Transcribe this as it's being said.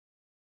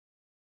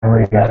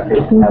that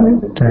patient having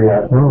been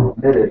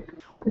admitted,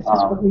 This is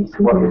what we see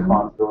what now.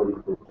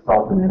 responsibilities the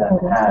consultant then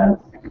has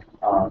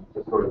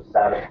to sort of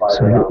satisfy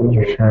So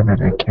you're sure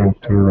that I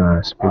can't do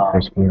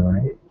speaker's view,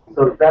 right?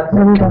 So that's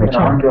Let me an double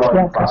check. ongoing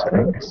Yes.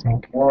 process.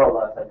 More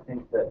or less, I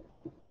think that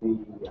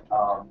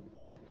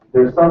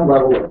there's some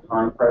level of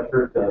time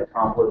pressure to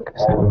accomplish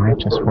all of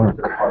this sort of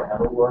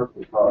departmental work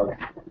because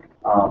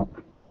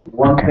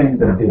one thing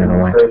that the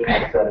administration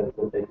has said is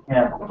that they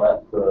can't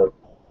let the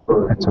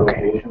sort of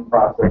negotiation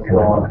process go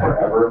on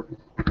forever,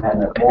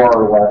 and that more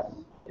or less,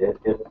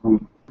 if we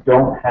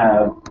don't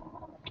have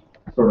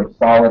sort of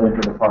solid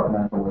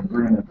interdepartmental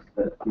agreements,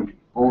 that the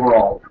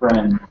overall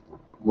trend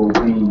will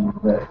be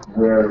that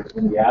where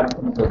in the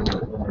absence of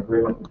an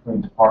agreement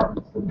between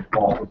departments, the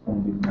default is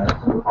going to be the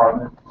medicine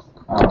department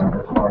as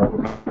far as the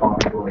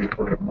responsibility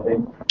for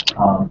admitting.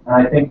 And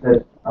I think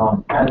that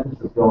as this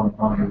is going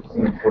on, we're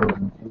seeing sort of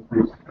an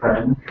increased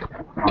trend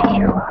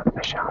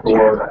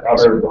for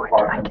other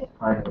departments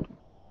kind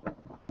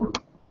of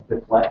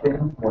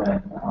deflecting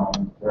when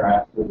they're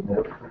asked to admit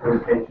a particular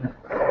patient.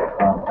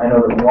 I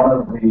know that one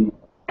of the,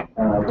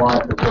 and I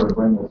wanted to sort of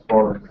bring this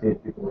forward and see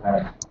if people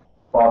had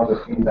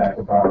positive feedback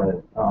about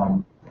it.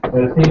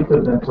 There seems to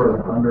have been sort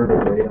of under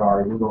the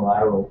radar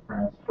unilateral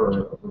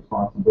transfer of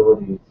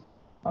responsibilities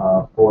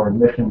for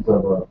admissions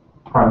of a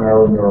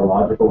primarily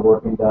neurological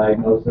working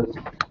diagnosis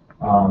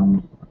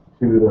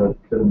to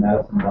the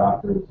medicine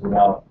doctors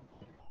without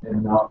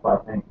enough, I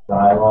think,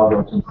 dialogue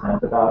or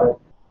consent about it.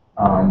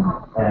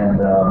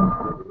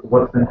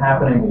 What's been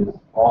happening is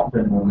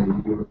often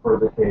when we refer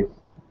the case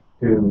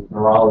to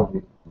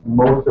neurology,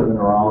 most of the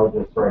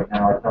neurologists right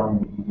now are telling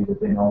the ED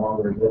that they no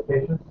longer admit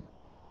patients.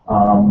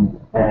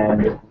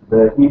 And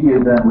the ED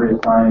is then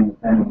reassigning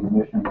pending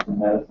admissions to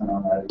medicine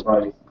on that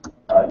advice,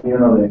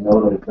 even though they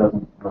know that it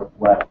doesn't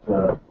reflect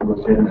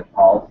legitimate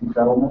policy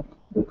settlement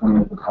between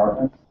the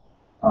departments.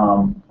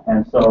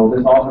 And so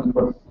this often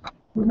puts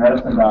the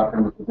medicine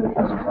doctor, the physician,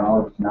 and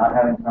neurologist not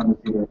having to come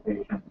to see their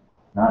patient,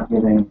 not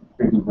giving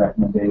treatment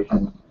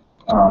recommendations.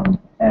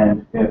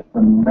 And if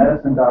the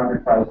medicine doctor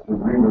tries to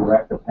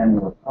redirect the pending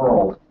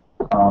referrals,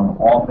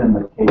 often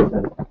the case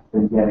has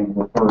been getting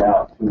referred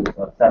out to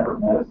a separate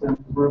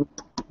medicine group,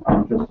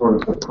 just sort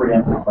of to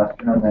preempt the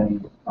question of any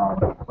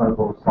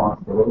clinical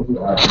responsibility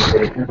of the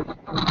patient.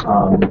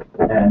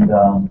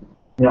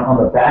 You know,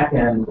 on the back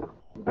end,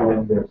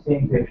 when they're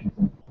seeing patients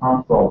in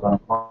consults, I'm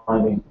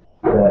finding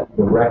that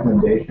the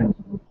recommendations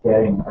we're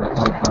getting are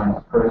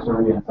sometimes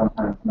cursory and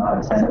sometimes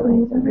not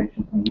attended to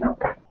patients' needs.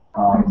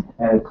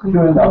 And it's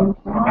chewing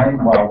up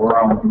time while we're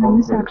on the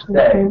phone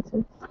today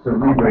to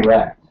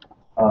redirect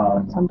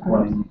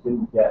when you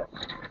didn't get.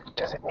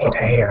 Does it need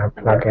a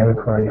plug-in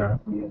for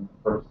the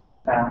first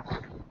pass?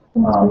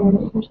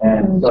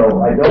 And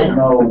so I don't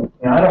know,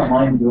 you know, I don't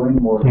mind doing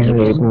more.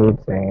 Usually it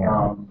needs a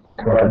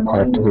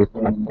counterpart to be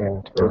plugged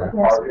into the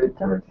target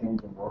or a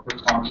change in work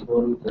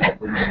responsibilities that I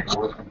didn't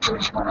endorse and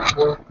couldn't plan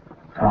for.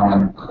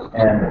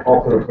 And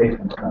also the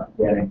patient's not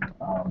getting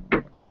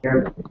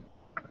care.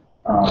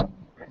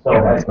 So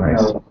that's you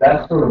know,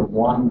 that's sort of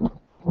one,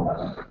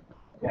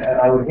 and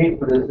I would hate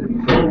for this to be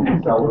sort of an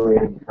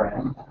accelerating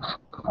trend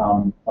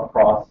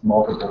across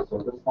multiple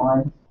service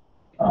lines,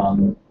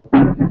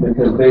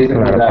 because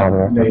basically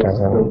that makes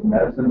the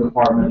medicine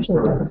department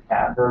sort of the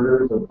cat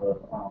herders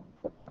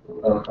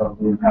of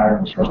the entire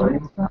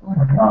facility. So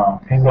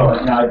you know,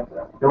 I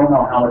don't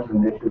know how much of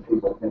an issue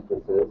people think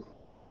this is.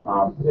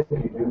 If you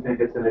do think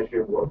it's an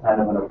issue, what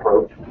kind of an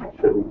approach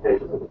should we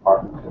take as a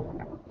department?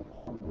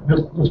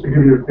 Just to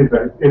give you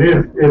feedback, it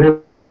is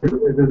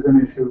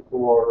an issue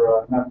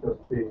for not just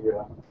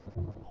the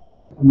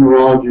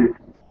neurology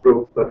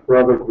group, but for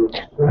other groups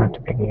too.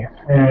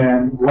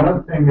 And one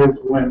of the things is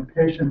when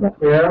patient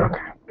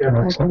care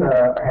gets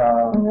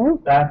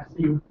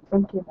backseat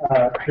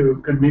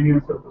to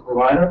convenience of the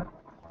provider,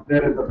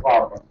 there is a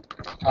problem.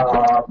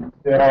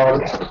 There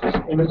are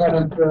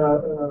independent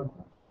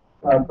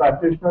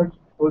practitioners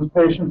whose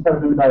patients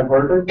have been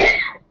diverted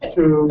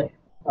to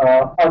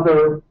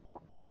other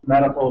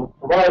medical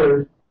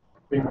providers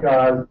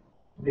because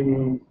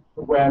when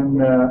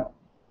the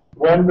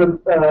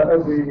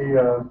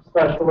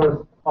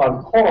specialists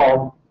are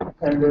called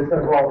and they say,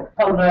 well,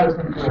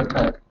 telemedicine to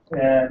admit.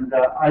 And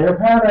I have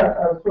had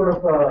a sort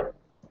of a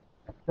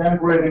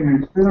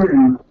denigrating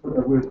experience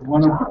with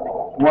one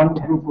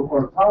group of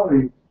our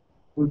colleagues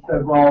who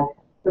said, well,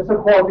 it's a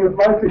quality of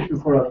life issue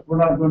for us. We're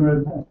not going to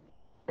admit.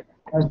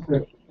 I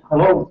said,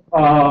 hello,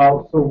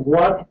 so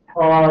what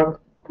are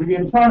the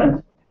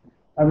internists?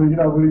 I mean, you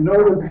know, we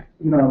know that,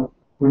 you know,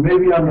 we may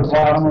be on the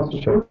bottom of the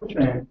food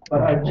chain,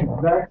 but I think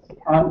that's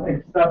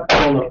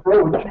unacceptable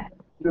approach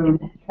to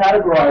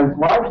categorize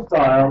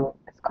lifestyle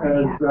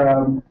as,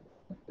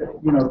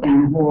 you know,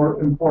 being more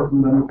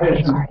important than the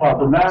patient's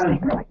proper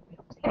management.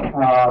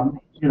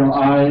 You know,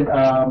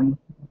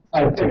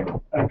 I think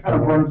I kind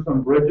of burned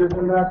some bridges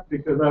in that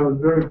because I was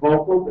very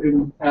vocal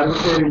in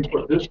advocating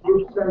for this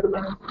group's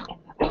sentiment.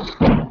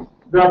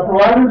 The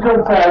providers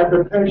have said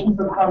that patients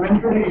have come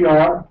into the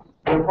ER,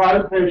 they're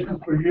private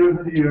patients for years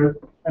and years,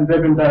 and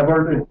they've been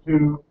diverted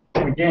to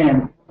a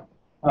again,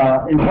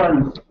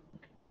 interns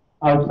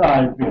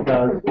outside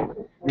because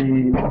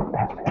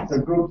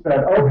the group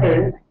said,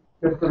 okay,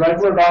 if the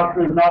regular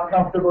doctor is not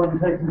comfortable in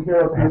taking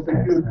care of this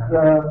acute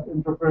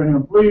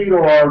intracranial bleed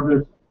or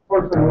this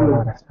person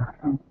who is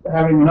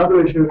having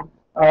another issue,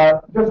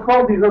 just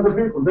call these other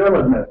people, they'll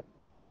admit it.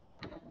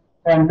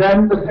 And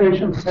then the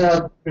patients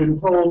have been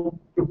told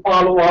to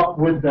follow up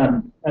with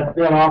them at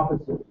their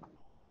offices.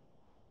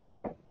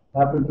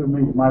 Happened to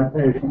me, my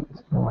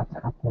patients.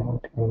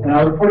 And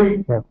I was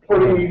pretty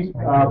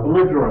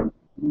belligerent,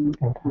 to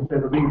say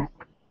the least,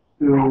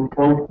 to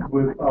both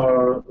with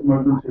our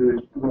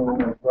emergency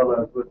room as well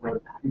as with the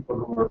people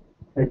who were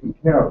taking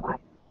care of it.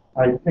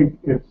 I think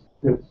it's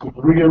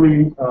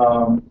really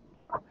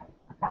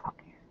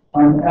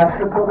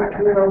unethical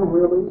here,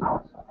 really.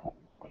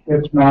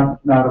 It's not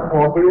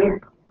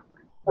appropriate,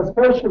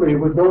 especially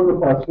with those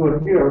of us who are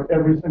here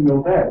every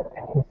single day.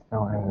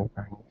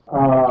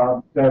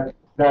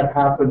 That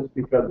happens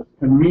because it's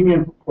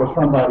convenient for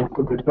somebody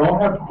so they don't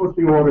have to put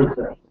the orders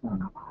in.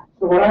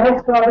 So what I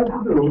have started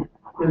to do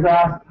is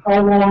ask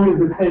how long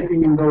is it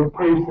taking in those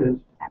cases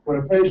where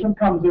a patient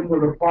comes in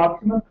with a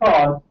proximate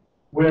cause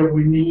where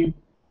we need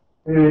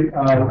a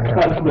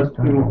specialist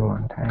to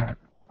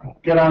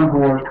get on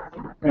board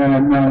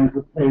and manage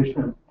the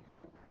patient.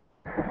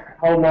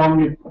 How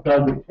long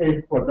does it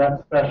take for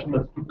that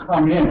specialist to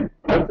come in?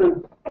 I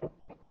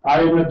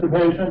admit the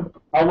patient,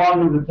 how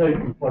long is it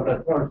taking for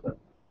that person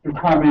to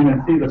come in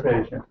and see the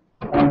patient?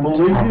 And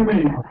believe you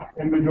me,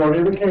 in majority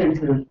of the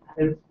cases,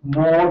 it's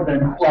more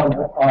than 12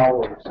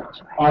 hours.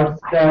 Our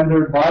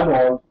standard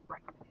bylaws,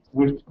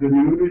 which the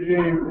new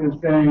regime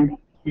is saying,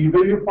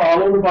 either you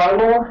follow the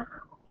bylaw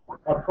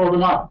or throw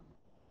them out.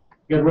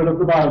 Get rid of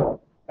the bylaw.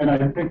 And I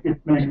think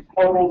it makes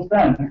total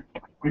sense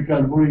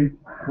because we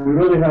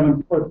really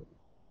haven't put,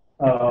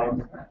 our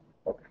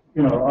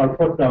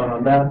foot down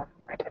on that.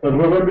 But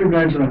we're going to be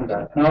measuring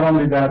that. Not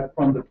only that,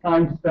 from the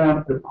time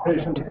stamp that the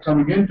patient is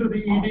coming into the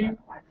ED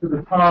to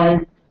the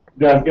time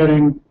they're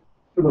getting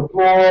to the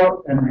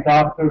floor and the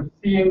doctor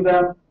seeing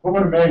them, we're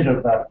going to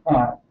measure that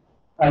time.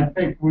 I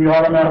think we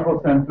are a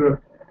medical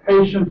center.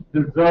 Patients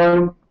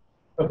deserve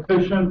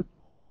efficient,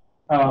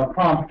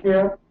 prompt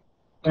care,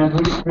 and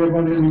we're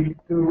going to need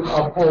to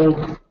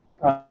uphold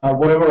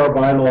whatever our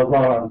bylaws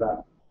are on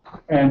that.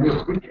 And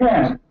if we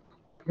can,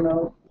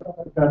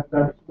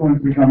 that's going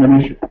to become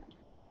an issue.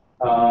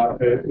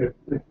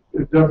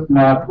 It's just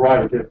not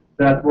right. If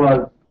that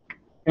was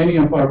any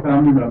of our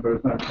family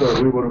members, I'm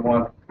sure we wouldn't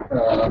want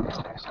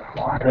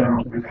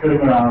them to be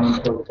sitting around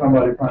until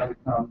somebody finally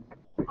comes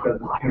because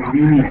it's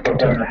convenient for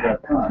them at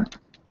that time.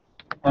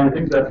 I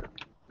think that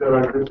there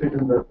are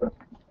decisions that the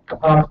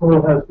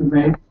hospital has to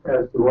make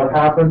as to what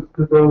happens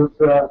to those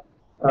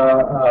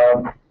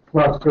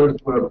clusters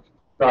where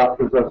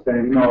doctors are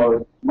saying, no,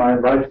 it's my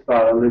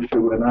lifestyle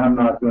issue and I'm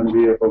not going to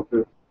be able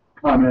to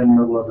come in the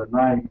middle of the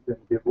night and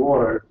give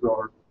orders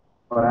or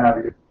what have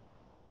you.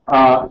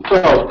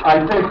 So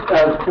I think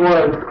as far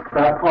as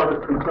that part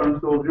is concerned,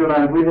 so Judah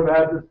and we have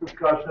had this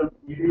discussion,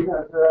 ED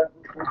has had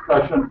this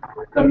discussion.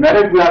 The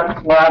medic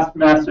rep's last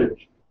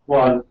message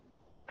was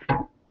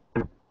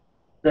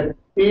that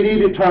ED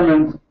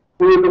determines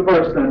who is the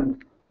person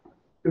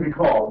to be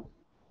called.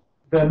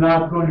 They're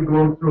not going to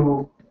go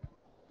through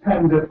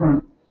 10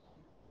 different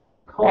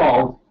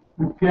calls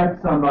to get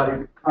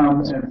somebody to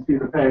come and see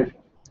the patient.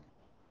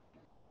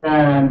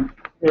 And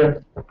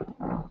if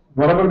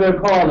whatever their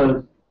call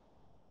is,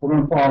 we're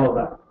going to follow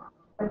that.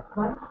 But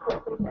one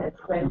thing is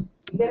when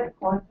you get a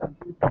call from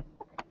people,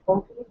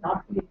 hopefully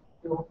not to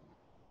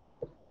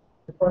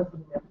the person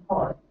that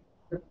called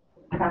to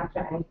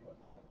fracture ankle.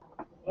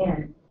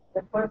 And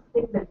the first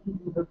thing that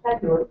people will tell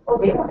you is, oh,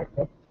 they want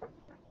it.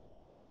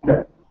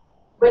 Okay.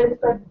 When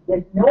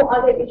there's no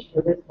other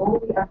issue, there's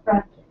only a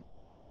fracture.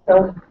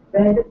 So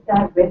where does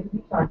that, where do we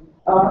find it?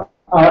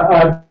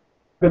 I've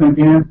been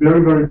again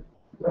very, very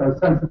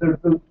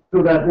sensitive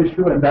to that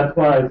issue, and that's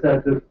why I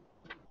said that,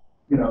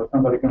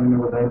 somebody coming in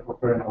with an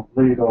intracranial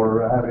bleed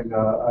or having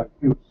a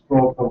acute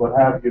stroke or what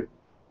have you,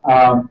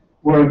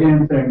 we're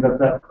again saying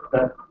that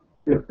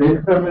if they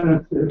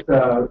determine it's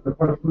the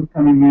person who's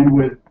coming in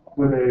with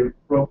a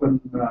broken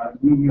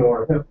knee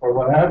or hip or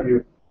what have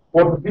you,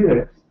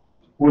 orthopedics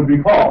would be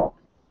called.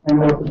 And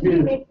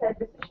orthopedics make that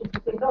decision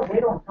to say, no, they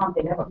don't come,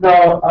 they never come.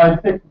 No, I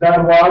think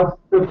that was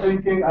the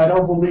thinking. I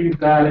don't believe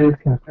that is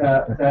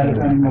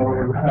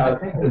anymore. I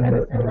think the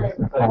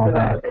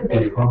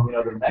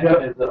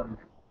mechanism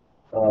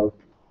of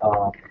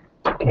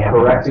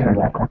correcting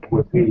that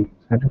would be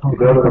to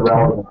go to the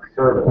relevant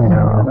service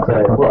and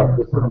say, look,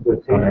 this isn't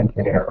good patient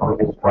care, or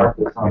we'll start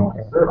this on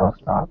the service.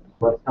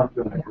 Let's come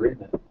to an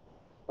agreement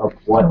of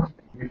what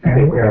you should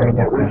take care of and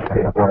what we should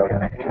take care of.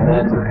 And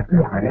then,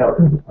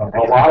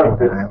 a lot of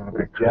this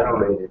is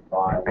generated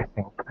by,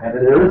 and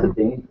there is a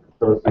danger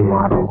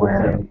associated with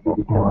saying who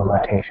the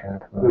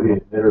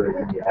admitter is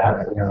in the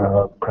absence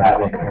of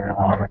having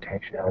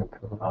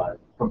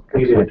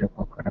completed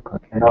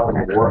enough of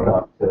the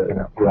workup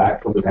to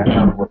actually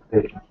determine what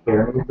the patient's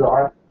care needs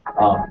are.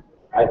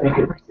 I think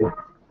it's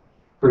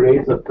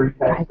creates a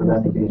pretext for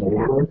them to be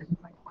enablers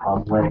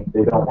when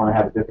they don't want to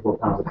have a difficult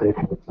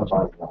conversation with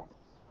somebody else.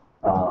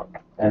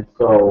 And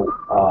so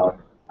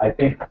I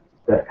think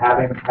that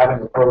having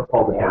a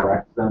protocol that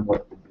directs them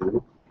what to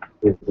do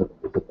is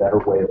a better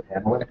way of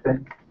handling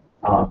things.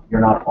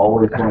 You're not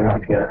always going to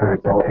get the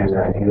result you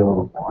ideally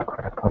want,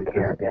 because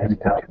again, you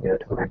have to get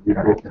the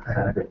mutual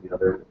consent of the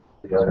other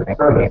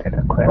service.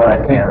 But I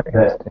think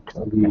that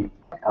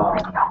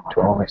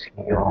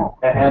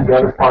and the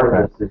other part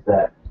of this is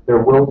that there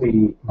will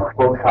be a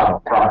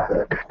post-op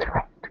process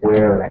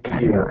where ED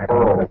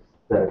referrals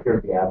that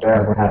appear to be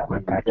aberrant have to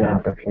be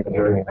examined in a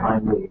very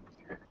timely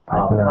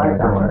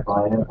timeframe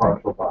by an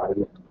impartial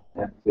body,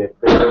 and if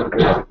they're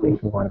basically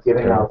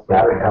giving out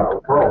status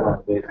referrals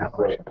on the basis of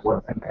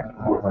what's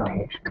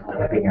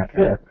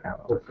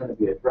going to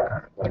be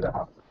addressed.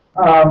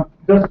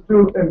 Just to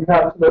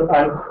encapsulate,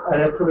 I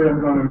actually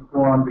am going to go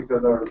on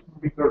because our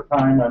speaker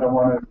time, I don't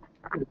want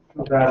to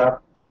screw that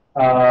up.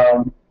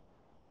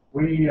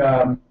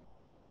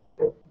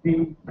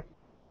 The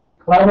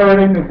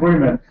collaborating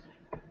agreements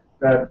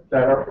that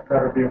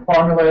are being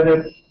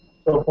formulated,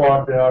 so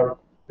far they are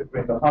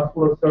between the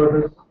hospital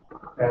service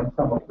and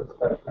some of the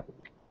specialties.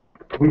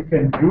 We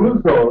can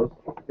use those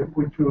if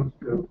we choose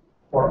to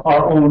for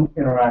our own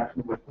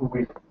interaction with who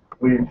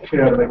we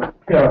share the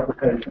care of the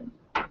patient.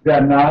 They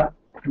are not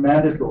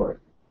mandatory.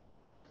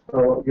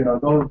 So,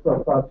 those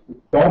of us who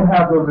don't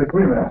have those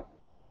agreements,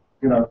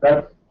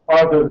 that's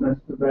our business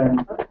to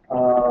then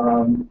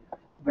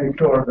make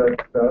sure that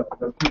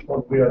the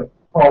people we are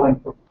calling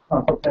for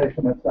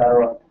consultation,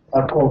 etc.,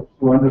 are folks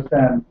who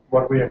understand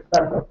what we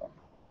expect of them.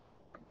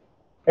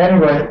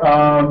 Anyway,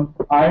 I'm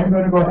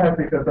going to go ahead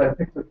because I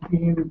think the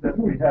theme that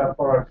we have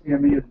for our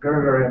CME is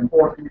very, very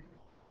important.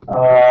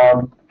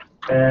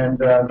 And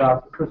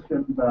Dr.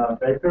 Christian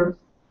Becker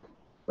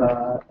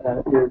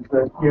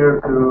is here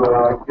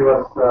to give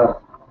us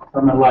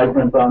some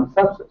enlightenment on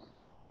sepsis.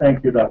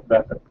 Thank you, Dr.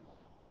 Becker.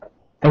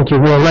 Thank you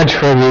very much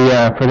for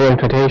the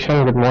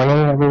invitation. Good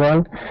morning,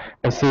 everyone.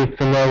 I see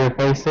familiar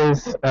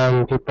faces,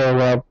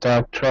 people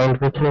that trained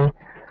with me.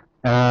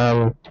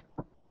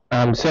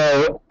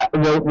 So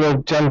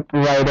we'll jump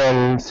right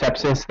in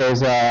sepsis.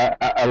 There's a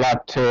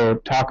lot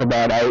to talk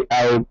about.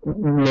 I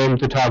named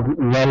the talk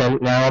then and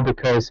now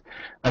because,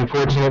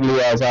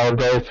 unfortunately, as I'll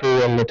go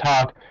through in the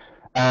talk,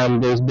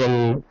 there's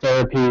been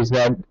therapies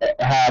that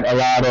had a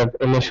lot of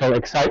initial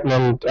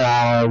excitement,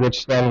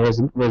 which then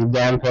was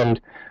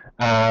dampened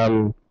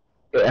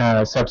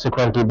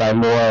subsequently by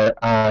more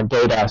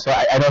data. So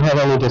I don't have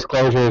any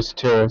disclosures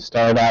to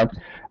start out.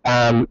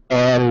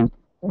 And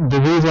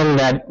the reason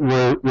that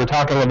we're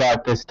talking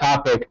about this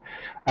topic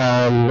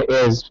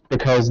is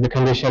because the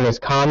condition is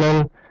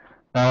common,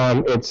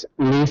 it's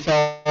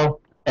lethal,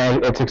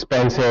 and it's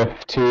expensive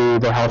to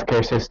the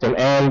healthcare system.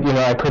 And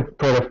I could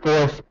put a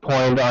fourth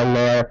point on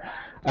there,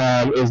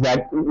 is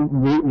that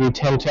we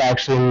tend to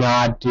actually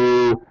not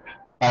do.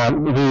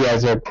 We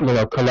as a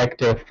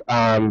collective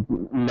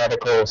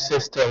medical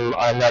system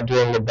are not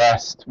doing the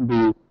best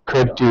we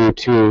could do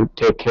to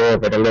take care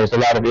of it, and there's a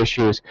lot of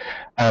issues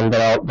that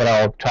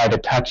I'll try to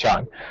touch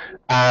on.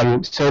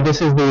 So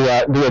this is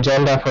the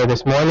agenda for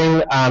this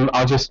morning.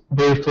 I'll just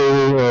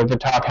briefly, the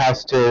talk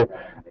has to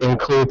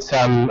include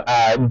some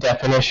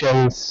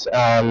definitions,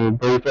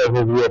 brief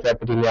overview of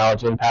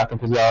epidemiology and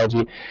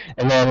pathophysiology,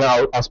 and then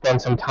I'll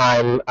spend some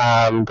time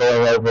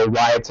going over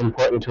why it's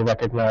important to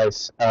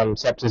recognize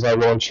sepsis. I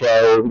won't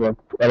show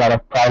a lot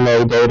of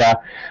primary data,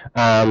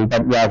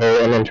 but rather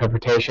an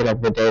interpretation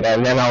of the data,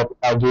 and then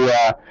I'll do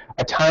a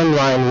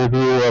timeline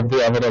review of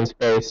the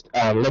evidence-based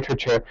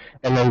literature,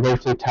 and then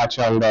briefly touch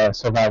on the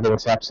Surviving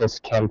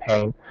Sepsis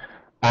campaign.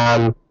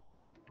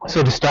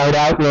 So to start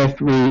out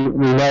with, we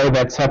know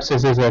that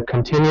sepsis is a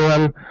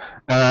continuum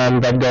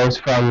that goes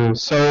from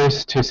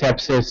SIRS to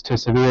sepsis to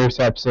severe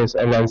sepsis,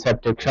 and then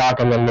septic shock,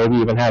 and then maybe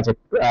even has at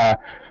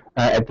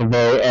the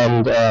very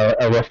end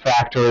a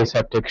refractory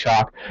septic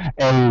shock.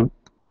 And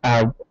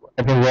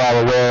I think we're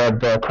all aware of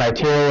the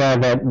criteria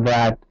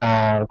that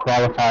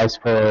qualifies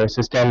for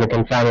systemic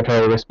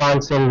inflammatory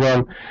response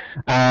syndrome.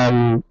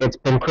 It's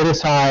been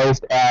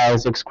criticized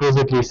as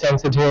exquisitely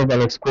sensitive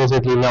and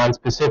exquisitely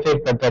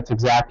nonspecific, but that's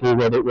exactly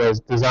what it was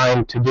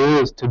designed to do,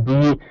 is to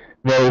be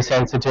very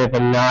sensitive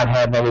and not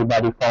have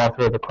anybody fall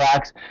through the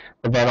cracks,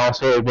 but then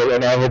also it will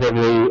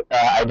inevitably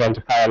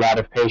identify a lot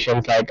of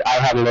patients. Like I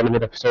had a little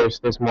bit of SIRS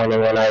this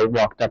morning when I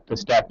walked up the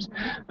steps,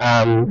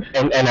 and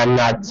I'm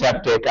not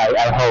septic,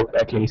 I hope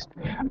at least.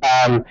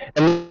 And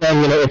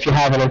then if you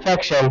have an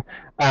infection,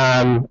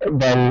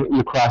 then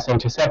you cross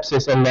into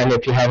sepsis, and then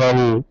if you have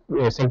any,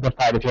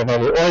 simplified, if you have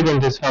any organ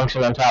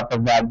dysfunction on top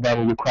of that,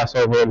 then you cross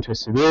over into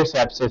severe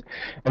sepsis,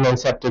 and then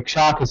septic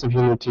shock is if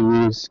you need to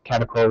use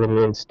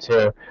catecholamines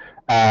to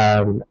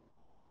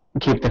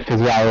keep the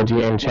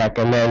physiology in check,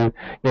 and then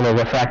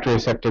refractory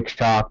septic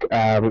shock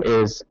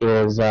is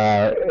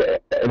an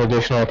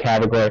additional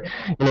category.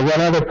 One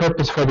other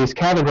purpose for these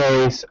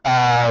categories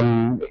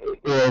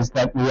is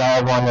that we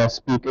all want to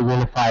speak a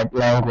unified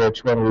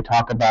language when we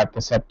talk about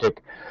the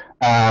septic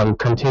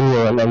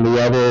continuum, and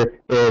the other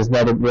is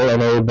that it will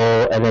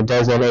enable, and it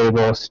does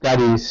enable,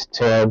 studies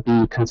to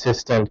be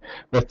consistent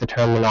with the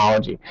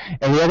terminology.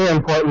 And the other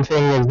important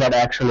thing is that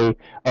actually,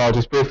 I'll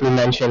just briefly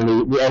mention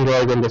the end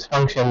organ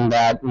dysfunction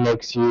that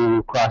makes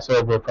you cross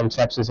over from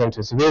sepsis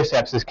into severe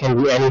sepsis can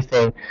be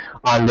anything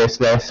on this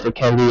list. It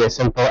can be as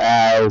simple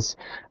as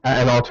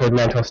an altered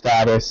mental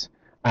status,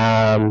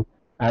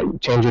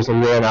 changes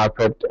in urine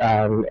output,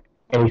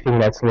 anything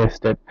that's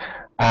listed.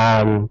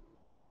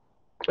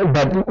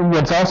 But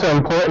what's also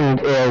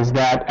important is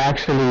that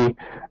actually,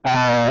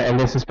 and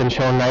this has been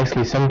shown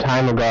nicely some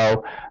time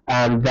ago,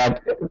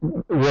 that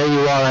where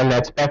you are on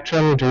that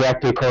spectrum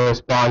directly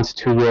corresponds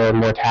to your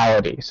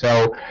mortality.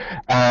 So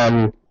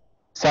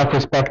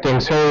self-respecting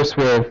SIRS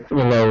with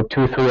 2,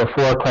 3, or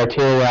 4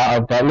 criteria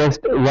of that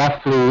list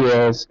roughly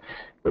is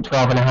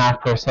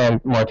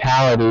 12.5%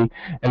 mortality,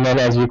 and then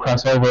as you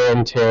cross over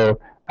into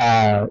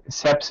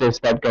sepsis,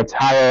 that gets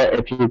higher.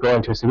 If you go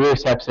into severe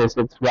sepsis,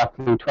 it's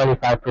roughly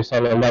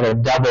 25%, and then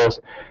it doubles.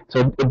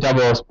 So it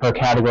doubles per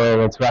category,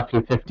 and it's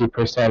roughly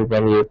 50%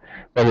 when you're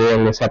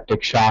in the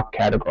septic shock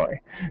category.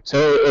 So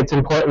it's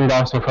important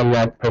also from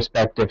that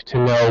perspective to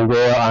know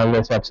where on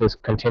the sepsis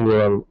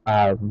continuum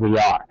we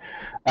are.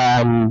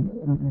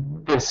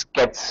 This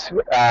gets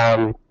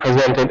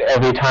presented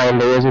every time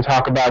there is a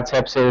talk about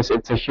sepsis.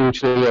 It's a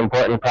hugely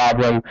important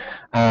problem,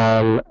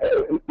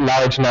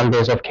 large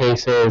numbers of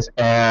cases,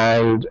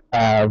 and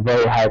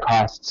very high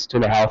costs to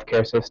the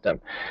healthcare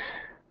system.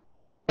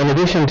 In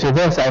addition to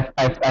this,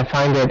 I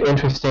find it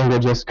interesting to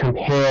just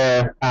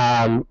compare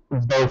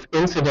both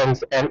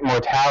incidence and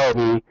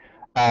mortality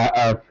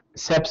of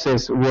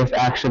sepsis with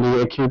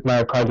actually acute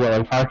myocardial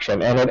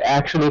infarction, and it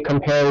actually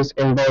compares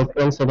in both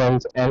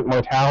incidence and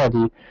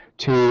mortality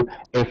to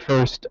a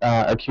first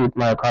acute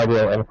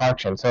myocardial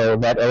infarction. So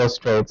that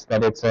illustrates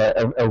that it's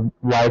a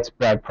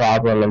widespread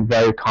problem and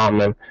very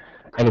common,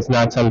 and it's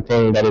not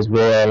something that is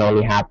rare and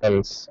only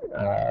happens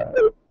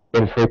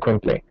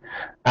infrequently.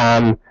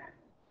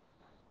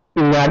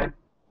 Not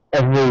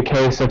every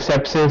case of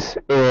sepsis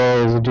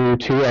is due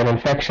to an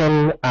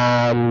infection.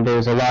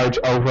 There's a large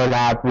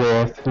overlap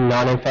with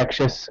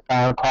non-infectious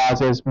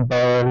causes,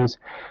 burns,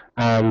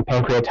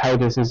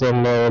 pancreatitis is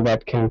in there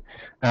that can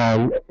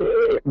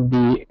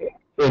be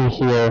in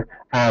here.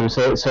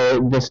 So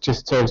this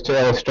just serves to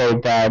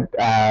illustrate that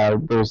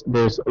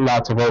there's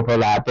lots of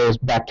overlap. There's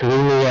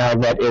bacteremia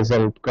that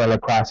isn't going to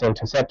cross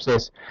into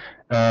sepsis,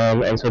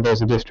 and so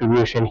there's a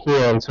distribution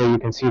here, and so you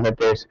can see that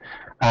there's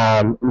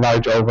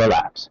large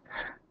overlaps.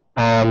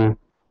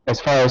 As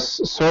far as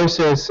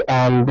sources,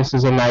 this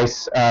is a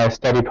nice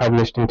study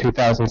published in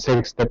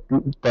 2006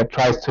 that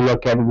tries to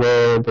look at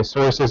where the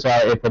sources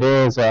are, if it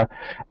is an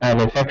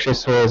infectious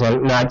source,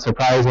 and not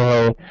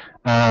surprisingly,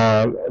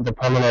 the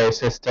pulmonary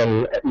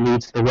system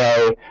leads the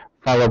way,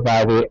 followed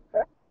by the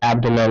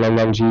abdomen, and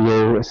then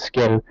GU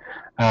skin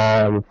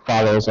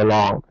follows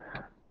along.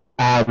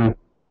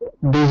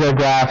 These are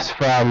graphs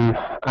from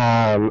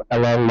a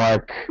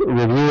landmark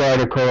review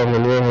article in the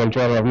New England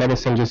Journal of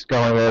Medicine, just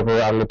going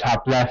over on the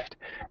top left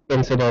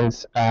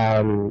incidence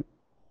in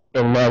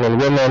men and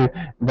women,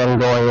 then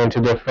going into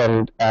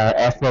different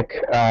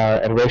ethnic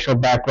and racial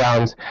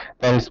backgrounds,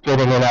 then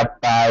splitting it up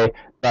by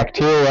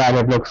bacteria, and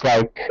it looks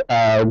like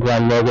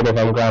gram-negative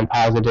and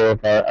gram-positive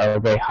are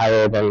way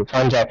higher than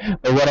fungi.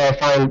 But what I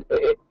find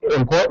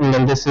important,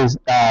 and this is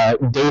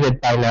dated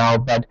by now,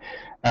 but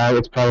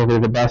it's probably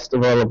the best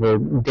available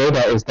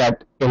data, is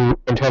that in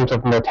terms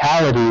of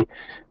mortality,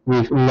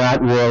 we've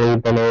not really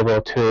been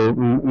able to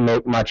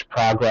make much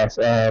progress,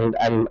 and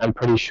I'm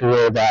pretty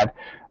sure that,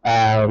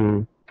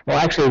 well,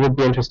 actually it would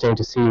be interesting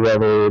to see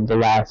whether the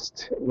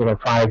last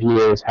 5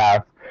 years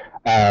have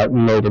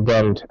made a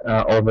dent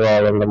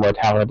overall in the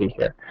mortality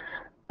here.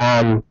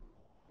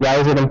 Why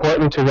is it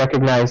important to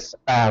recognize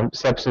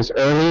sepsis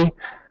early?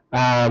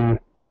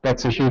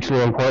 That's a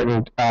hugely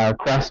important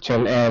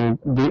question, and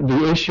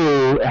the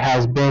issue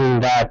has been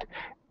that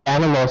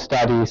animal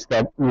studies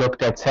that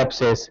looked at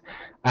sepsis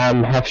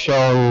have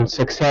shown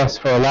success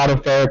for a lot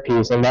of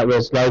therapies, and that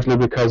was largely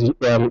because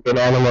in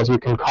animals you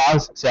can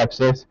cause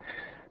sepsis,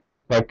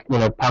 like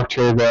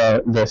puncture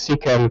the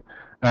cecum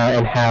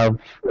and have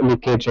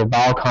leakage of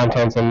bowel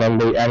contents, and then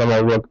the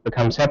animal will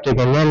become septic.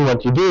 And then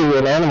what you do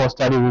in animal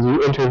studies is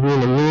you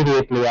intervene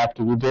immediately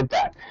after you did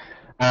that.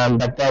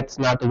 But that's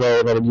not the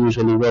way that it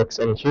usually works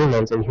in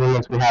humans. In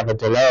humans, we have a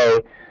delay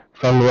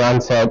from the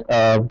onset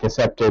of the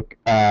septic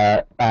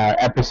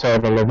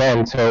episode and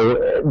event.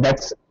 So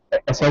that's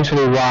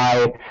essentially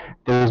why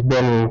there's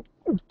been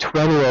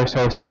 20 or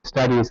so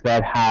studies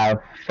that have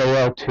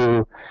failed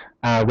to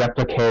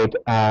replicate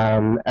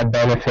a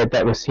benefit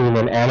that was seen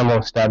in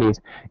animal studies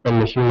in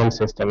the human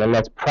system. And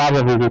that's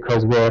probably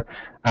because we're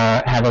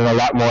having a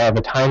lot more of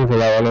a time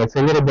delay. And it's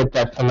a little bit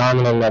that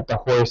phenomenon that the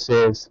horse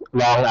is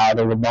long out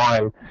of the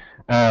barn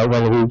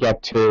when we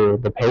get to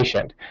the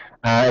patient.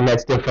 And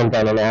that's different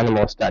than in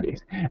animal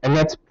studies. And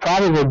that's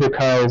probably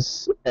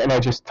because, and I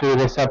just threw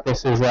this up,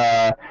 this is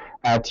a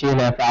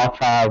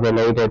TNF-alpha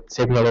related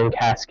signaling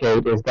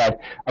cascade, is that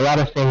a lot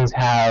of things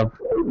have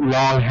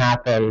long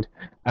happened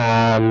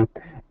And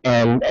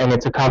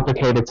it's a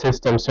complicated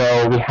system,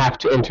 so we have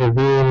to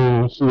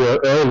intervene here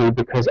early,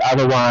 because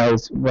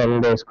otherwise,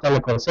 when there's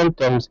clinical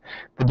symptoms,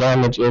 the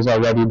damage is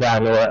already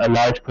done, or a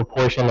large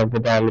proportion of the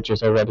damage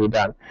is already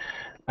done.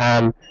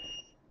 I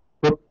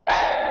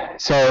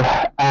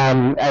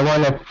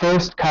want to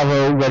first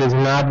cover what is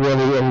not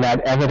really in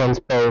that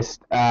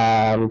evidence-based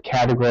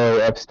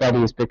category of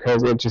studies,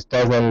 because it just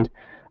doesn't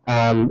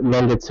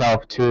lend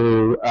itself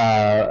to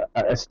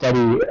a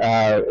study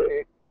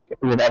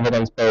with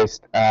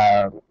evidence-based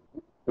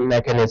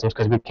mechanisms,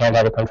 because we can't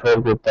have a control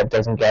group that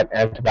doesn't get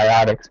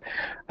antibiotics.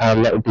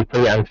 That would be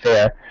pretty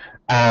unfair.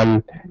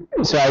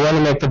 So I want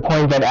to make the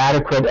point that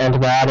adequate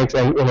antibiotics,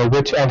 and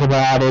which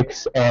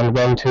antibiotics, and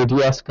when to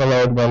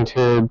de-escalate, when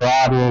to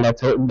broaden,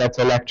 that's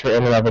a lecture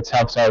in and of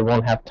itself, so I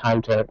won't have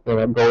time to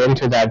go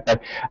into that.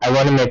 But I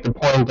want to make the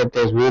point that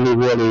there's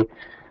really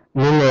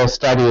numerous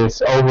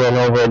studies over and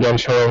over again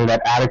showing that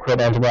adequate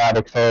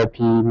antibiotic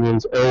therapy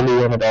means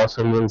early, and it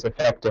also means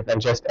effective. And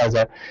just as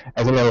an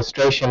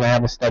illustration, I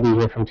have a study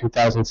here from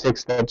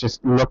 2006 that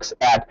just looks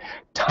at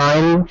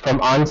time from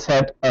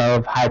onset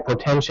of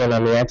hypotension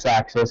on the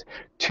x-axis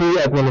to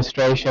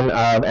administration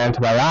of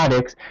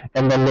antibiotics,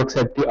 and then looks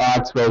at the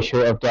odds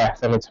ratio of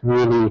death. And it's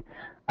really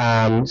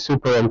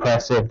super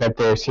impressive that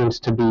there seems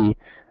to be,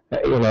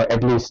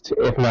 at least,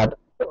 if not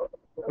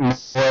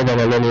more than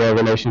a linear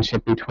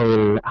relationship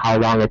between how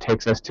long it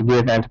takes us to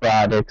give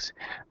antibiotics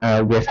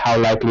with how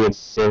likely it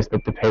is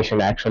that the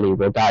patient actually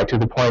will die, to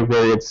the point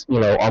where it's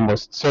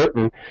almost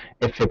certain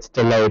if it's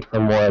delayed for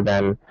more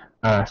than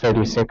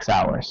 36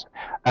 hours.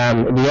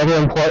 The other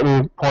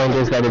important point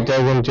is that it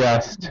doesn't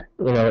just,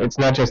 it's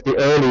not just the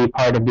early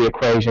part of the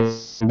equation,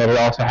 but it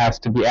also has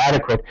to be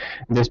adequate.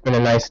 There's been a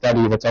nice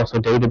study that's also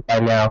dated by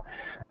now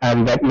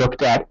that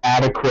looked at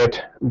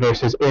adequate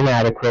versus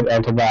inadequate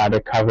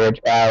antibiotic coverage,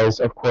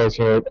 as, of course,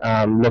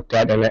 looked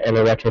at in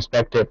a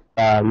retrospective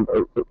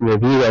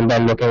review, and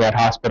then looking at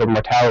hospital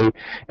mortality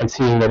and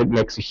seeing that it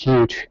makes a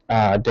huge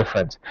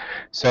difference.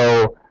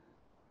 So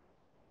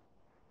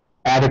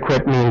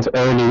adequate means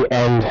early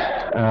and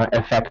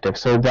effective.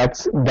 So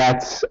that's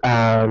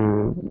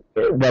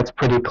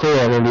pretty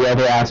clear. And then the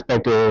other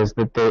aspect is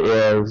that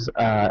there is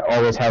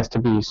always has to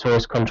be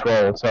source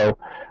control. So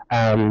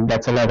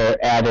that's another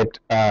added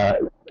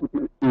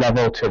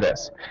level to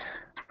this.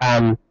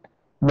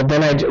 But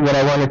then what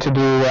I wanted to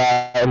do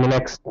in the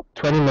next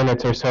 20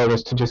 minutes or so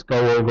was to just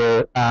go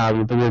over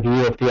the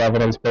review of the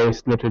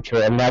evidence-based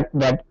literature, and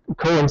that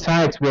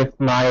coincides with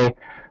my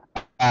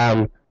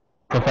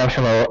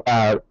professional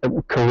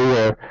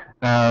career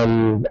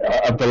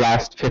of the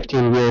last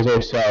 15 years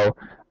or so.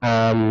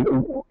 And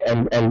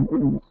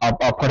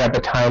I'll put up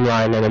a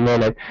timeline in a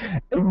minute.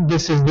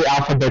 This is the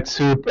alphabet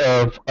soup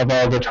of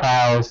all the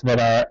trials that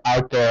are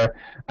out there.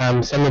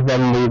 Some of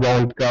them we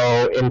won't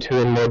go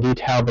into in more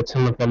detail, but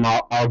some of them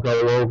I'll go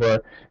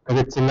over,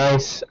 because it's a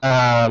nice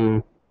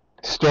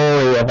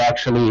story of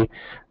actually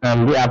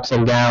the ups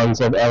and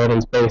downs of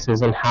evidence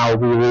bases and how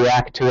we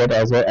react to it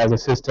as a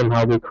system,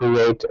 how we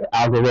create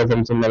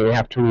algorithms, and then we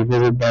have to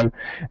revisit them.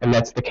 And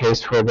that's the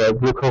case for the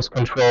glucose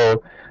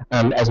control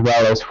as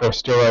well as for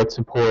steroid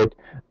support.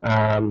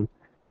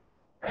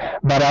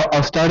 But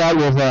I'll start out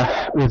with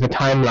a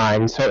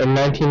timeline. So in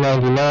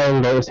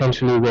 1999, there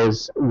essentially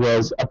was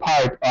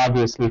apart,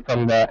 obviously,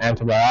 from the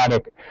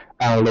antibiotic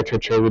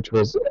literature, which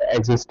was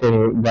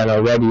existing then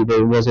already.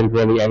 There wasn't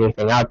really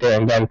anything out there.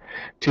 And then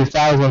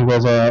 2000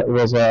 was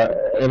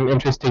an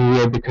interesting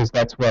year, because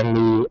that's when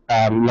the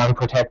lung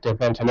protective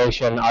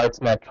ventilation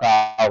ARTSNet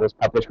trial was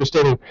published, which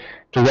didn't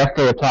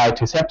directly apply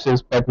to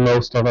sepsis, but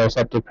most of our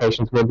septic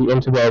patients will be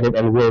intubated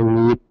and will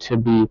need to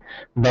be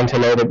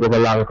ventilated with a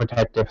lung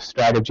protective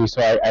strategy.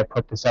 So I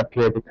put this up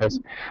here because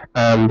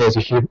there's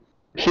a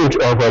huge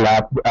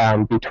overlap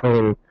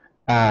between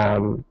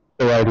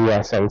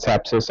ARDS and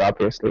sepsis,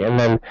 obviously. And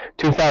then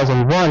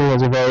 2001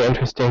 was a very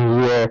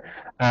interesting year.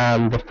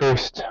 The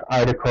first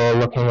article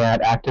looking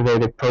at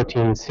activated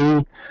protein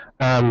C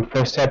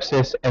for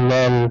sepsis, and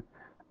then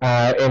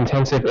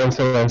intensive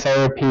insulin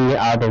therapy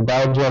out of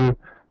Belgium.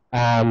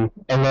 And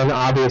then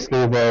obviously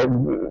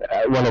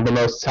one of the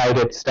most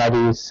cited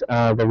studies,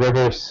 the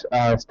Rivers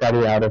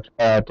study out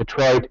of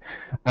Detroit,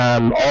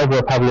 all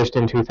were published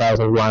in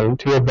 2001,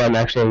 two of them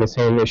actually in the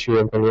same issue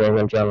of the New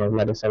England Journal of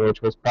Medicine,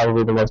 which was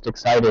probably the most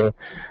exciting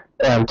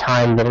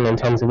time that an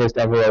intensivist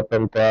ever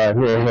opened the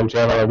New England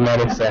Journal of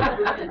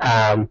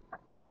Medicine.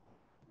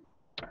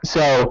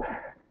 So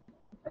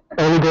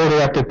early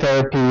goal-directed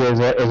therapy is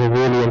a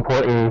really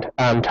important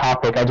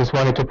topic. I just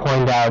wanted to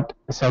point out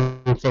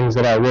some things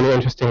that are really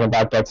interesting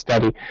about that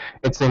study.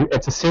 It's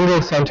a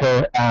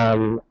single-center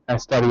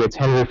study. It's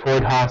Henry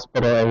Ford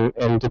Hospital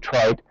in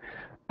Detroit,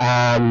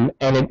 and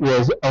it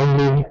was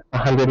only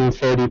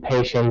 130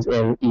 patients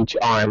in each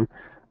arm,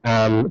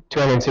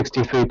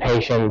 263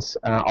 patients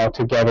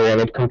altogether, and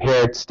it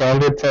compared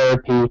standard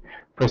therapy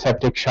for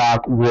septic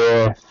shock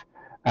with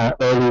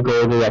early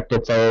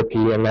goal-directed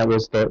therapy, and that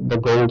was the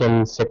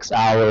golden 6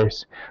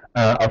 hours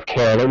of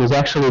care. And it was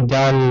actually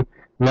done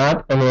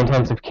not in the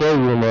intensive care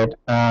unit,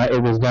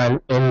 it was done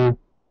in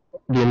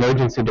the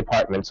emergency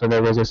department. So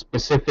there was a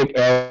specific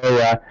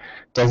area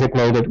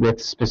designated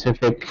with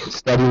specific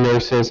study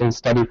nurses and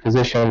study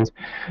physicians,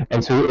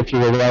 and so if you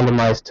were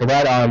randomized to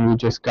that arm, you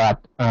just got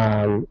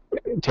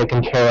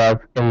taken care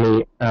of in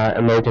the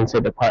emergency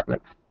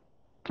department.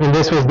 And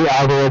this was the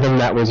algorithm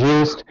that was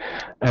used,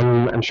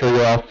 and I'm sure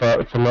you're all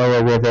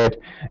familiar with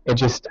it. It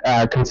just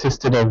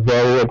consisted of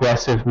very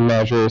aggressive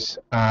measures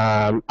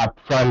up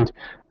front,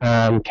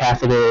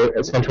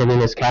 central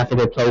venous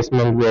catheter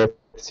placement with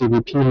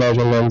CVP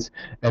measurements,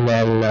 and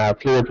then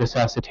fluid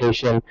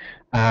resuscitation,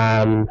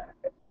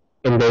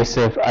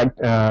 invasive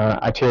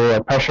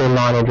arterial pressure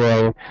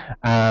monitoring,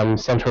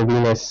 central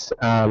venous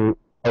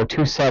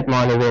O2 set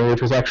monitoring,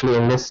 which was actually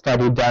in this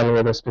study done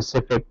with a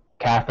specific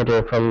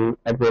catheter from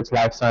Edwards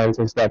Life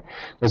Sciences that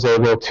was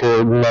able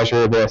to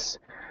measure this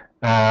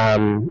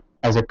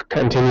as a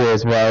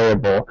continuous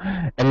variable.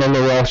 And then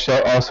there were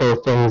also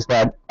things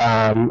that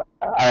are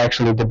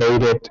actually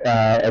debated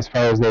as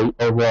far as the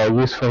overall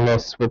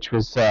usefulness, which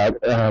was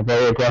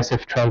very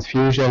aggressive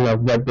transfusion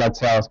of red blood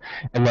cells,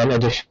 and then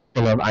addition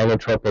of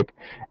inotropic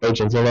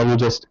agents. And then you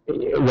just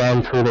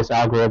ran through this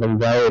algorithm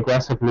very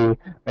aggressively,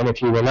 and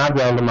if you were not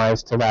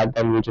randomized to that,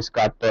 then you just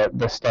got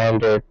the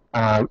standard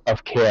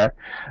of care,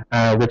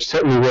 which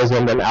certainly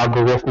wasn't an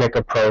algorithmic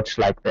approach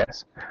like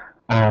this.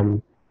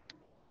 Very,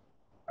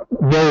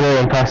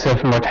 very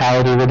impressive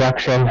mortality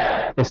reduction,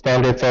 the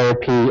standard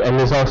therapy, and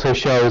this also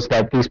shows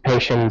that these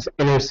patients,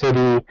 inner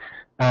city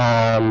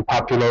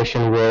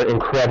population, were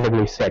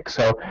incredibly sick.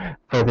 So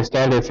for the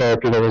standard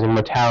therapy, there was a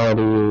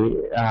mortality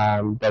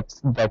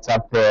that's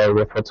up there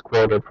with what's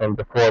quoted from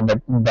before,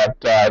 but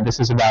this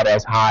is about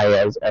as high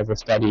as a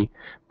study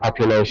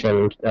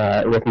population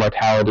with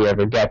mortality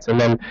ever gets. And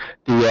then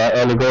the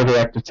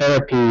oligo-directed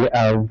therapy,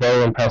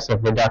 very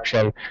impressive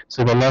reduction.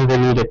 So the number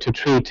needed to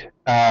treat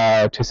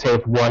to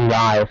save one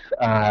life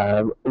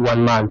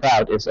 1 month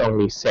out is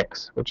only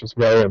 6, which is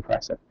very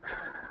impressive.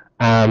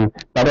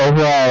 But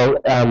overall,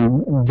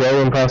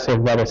 very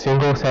impressive that a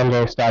single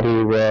center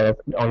study with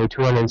only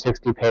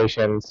 260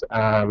 patients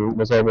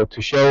was able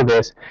to show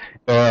this,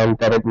 and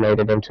that it made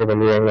it into the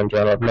New England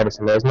Journal of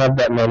Medicine. There's not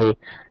that many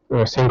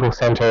single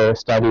center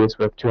studies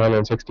with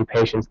 260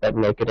 patients that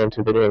make it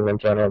into the New England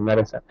Journal of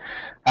Medicine.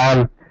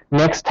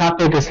 Next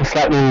topic is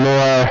slightly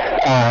more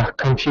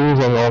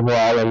confusing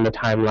overall in the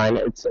timeline.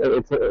 It's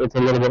a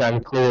little bit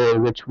unclear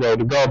which way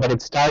to go, but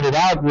it started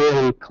out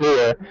really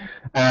clear,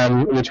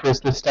 which was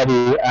the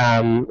study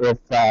with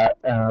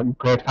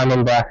Gert van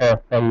den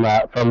Becker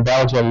from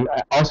Belgium,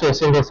 also a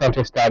single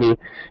center study. It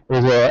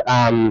was a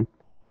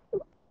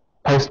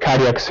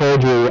post-cardiac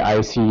surgery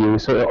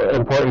ICU, so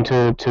important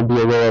to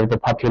be aware of the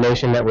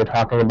population that we're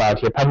talking about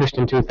here, published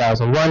in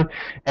 2001,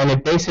 and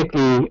it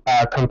basically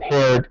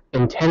compared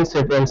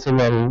intensive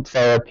insulin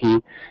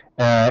therapy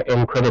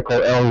in critical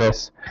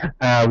illness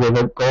with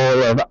a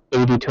goal of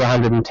 80 to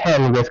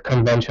 110 with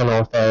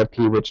conventional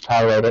therapy, which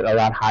tolerated a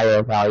lot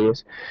higher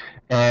values.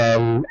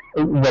 And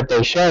what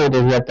they showed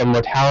is that the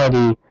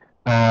mortality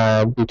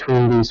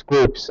between these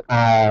groups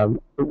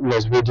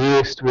was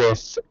reduced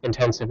with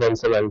intensive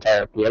insulin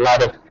therapy. A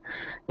lot of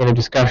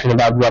discussion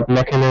about what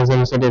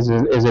mechanisms it is.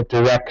 Is it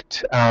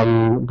direct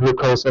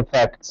glucose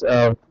effects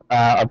of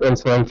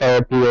insulin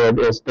therapy, or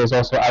there's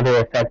also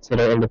other effects that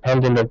are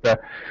independent of the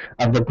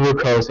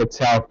glucose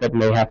itself that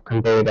may have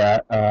conveyed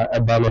a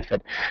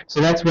benefit.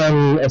 So that's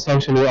when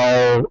essentially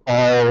all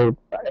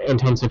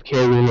intensive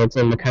care units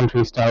in the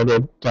country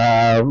started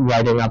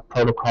writing up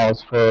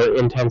protocols for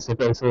intensive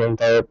insulin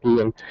therapy,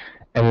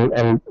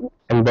 and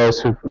those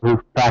who've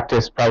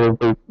practiced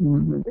probably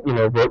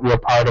were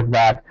part of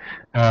that,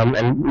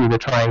 and we were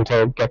trying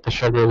to get the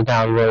sugars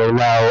down really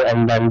low,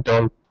 and then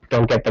don't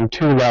get them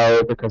too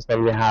low, because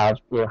then you have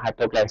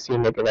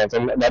hypoglycemic events,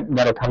 and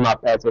that'll come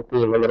up as a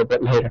theme a little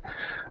bit later.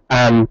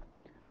 So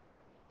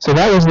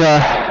that was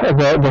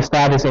the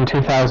status in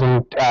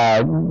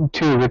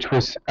 2002, which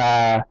was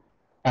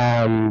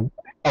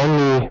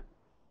only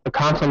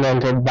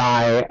complemented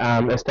by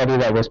a study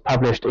that was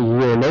published a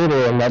year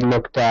later, and that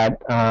looked at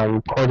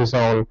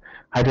hydrocortisone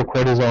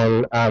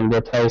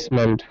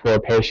replacement for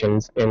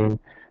patients in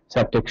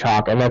septic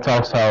shock, and that's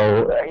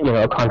also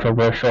a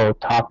controversial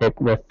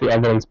topic with the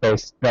evidence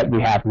base that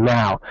we have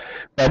now.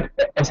 But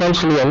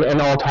essentially,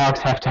 and all talks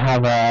have to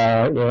have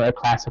a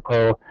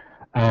classical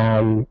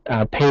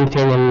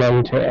painting in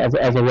them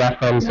as a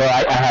reference. So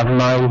I have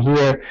mine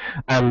here.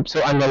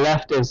 So on the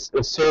left is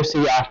Circe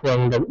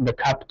offering the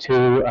cup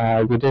to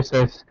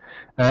Odysseus,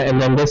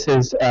 and then this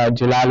is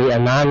Jalali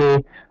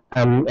Anani,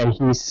 and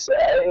he's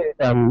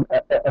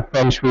a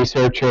French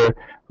researcher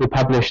who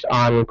published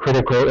on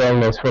critical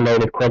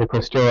illness-related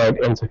corticosteroid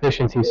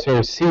insufficiency,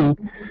 Circe,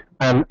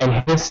 and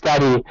his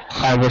study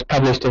was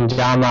published in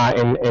JAMA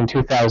in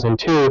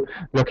 2002,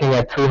 looking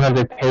at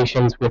 300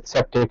 patients with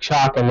septic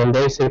shock, and then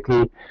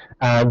basically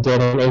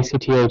did an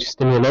ACTH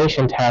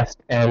stimulation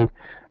test and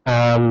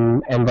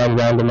then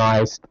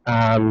randomized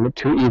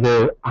to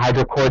either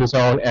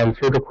hydrocortisone and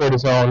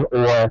fluorocortisone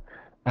or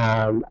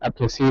a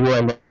placebo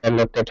and then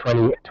looked at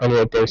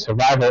 28-day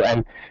survival,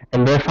 and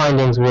their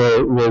findings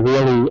were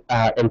really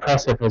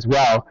impressive as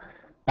well.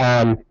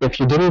 If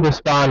you didn't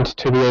respond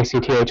to the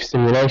ACTH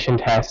stimulation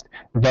test,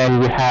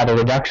 then you had a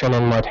reduction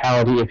in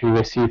mortality if you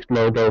received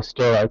low-dose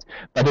steroids.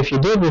 But if you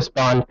did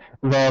respond,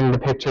 then the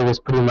picture was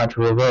pretty much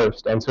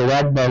reversed. And so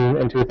that then,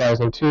 in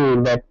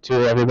 2002, led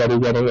to everybody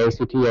getting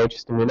ACTH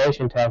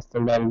stimulation tests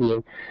and then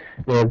being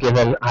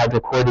given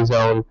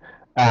hydrocortisone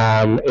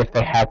if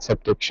they had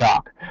septic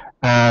shock.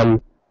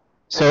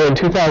 So in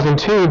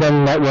 2002,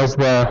 then that was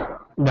the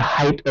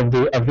height of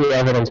the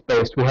evidence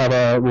base. We had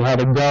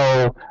a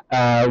go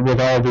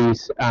with all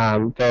these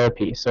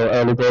therapies. So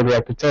early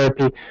grade-directed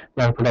therapy,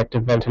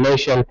 non-productive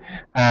ventilation,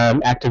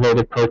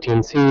 activated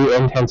protein C,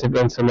 intensive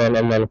insulin,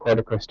 and then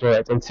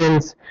corticosteroids. And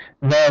since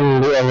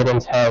then, the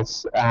evidence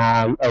has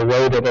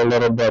eroded a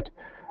little bit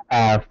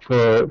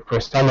for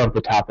some of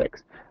the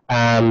topics.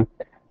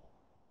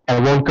 I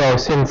won't go,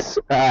 since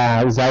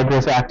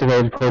Zygrus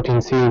activated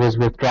protein C was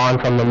withdrawn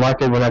from the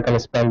market. We're not going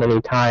to spend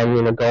any time,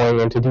 going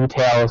into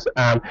details.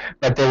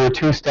 But there were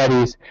two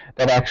studies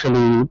that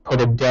actually put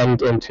a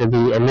dent into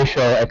the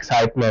initial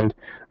excitement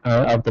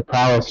of the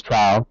Prowess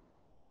trial,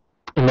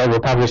 and they were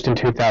published in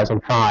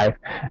 2005.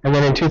 And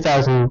then in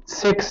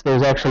 2006,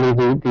 there's actually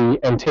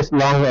the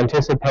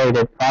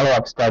long-anticipated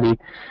follow-up study.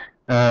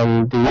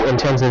 The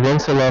intensive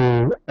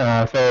insulin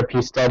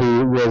therapy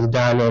study was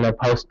done in a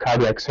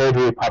post-cardiac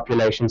surgery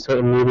population, so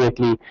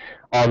immediately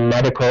all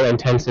medical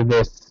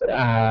intensivists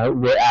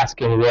were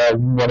asking, well,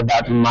 what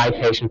about my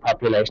patient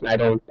population? I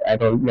don't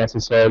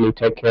necessarily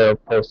take care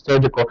of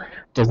post-surgical.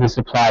 Does this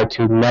apply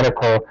to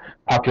medical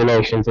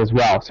populations as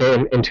well?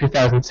 So in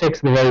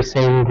 2006, the very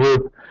same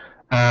group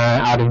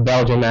out of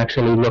Belgium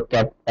actually looked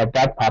at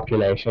that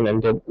population and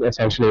did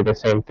essentially the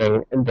same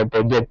thing that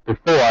they did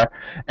before,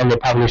 and they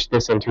published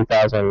this in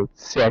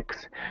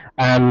 2006.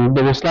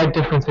 There were slight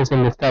differences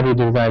in the study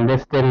design.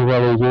 This didn't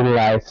really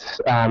utilize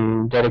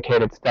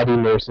dedicated study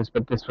nurses,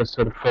 but this was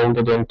sort of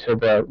folded into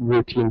the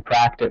routine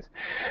practice.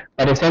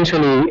 But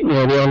essentially,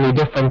 the only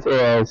difference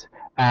is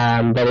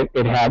that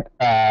it had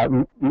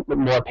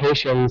more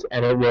patients,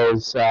 and it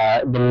was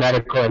the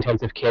medical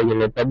intensive care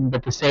unit,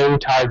 but the same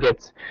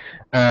targets,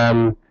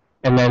 and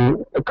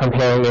then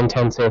comparing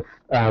intensive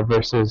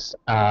versus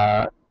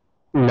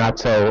not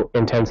so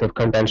intensive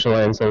conventional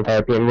insulin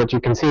therapy. And what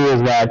you can see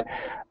is that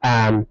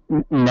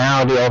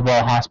now the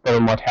overall hospital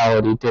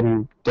mortality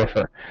didn't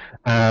differ.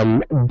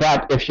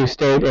 But if you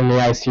stayed in the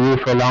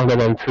ICU for longer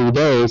than 3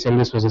 days, and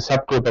this was a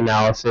subgroup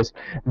analysis,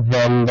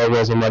 then there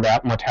was a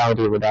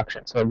mortality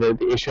reduction. So the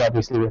issue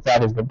obviously with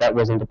that is that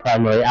wasn't the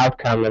primary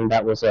outcome, and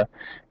that was a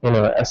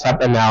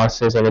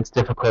sub-analysis, and it's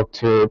difficult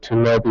to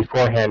know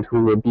beforehand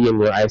who would be in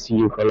your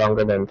ICU for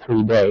longer than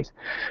 3 days.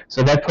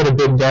 So that put a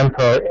big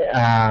damper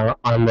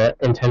on the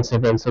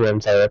intensive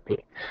insulin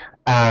therapy.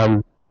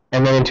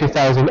 And then in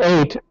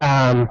 2008,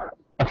 a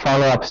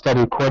follow-up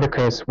study,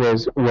 Corticus,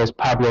 was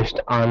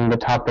published on the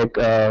topic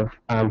of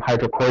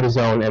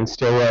hydrocortisone and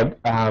steroid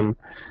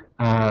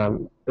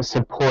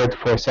support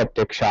for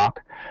septic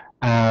shock.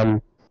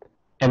 And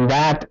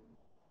that,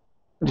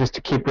 just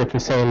to keep with the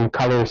same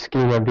color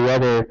scheme of the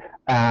other,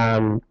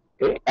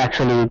 it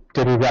actually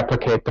didn't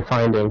replicate the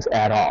findings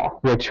at all,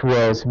 which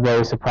was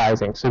very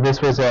surprising. So this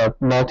was a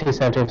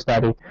multi-center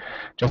study,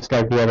 just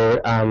like the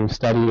other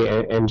study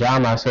in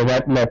JAMA. So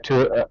that led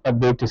to a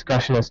big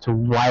discussion as to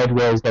why it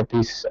was that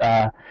these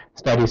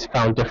studies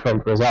found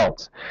different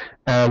results.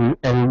 And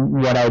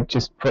what I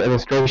just, for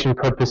illustration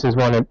purposes,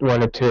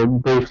 wanted to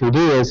briefly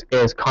do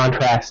is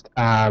contrast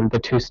the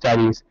two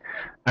studies.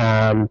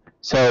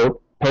 So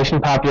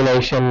patient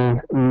population,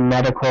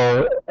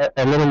 medical,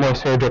 a little more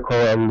surgical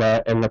in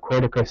the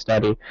Corticus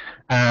study.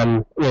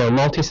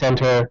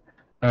 Multi-center.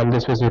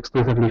 This was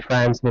exclusively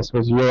France. This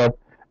was Europe.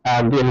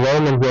 The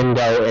enrollment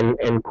window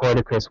in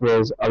Corticus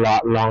was a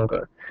lot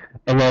longer.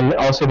 And then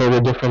also there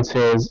were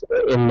differences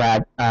in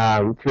that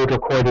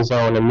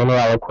fludrocortisone and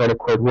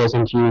mineralocorticoid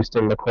wasn't used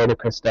in the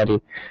Corticus study.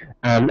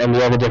 And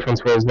the other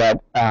difference was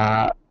that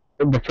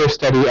the first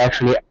study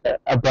actually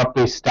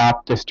abruptly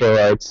stopped the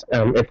steroids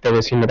if there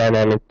was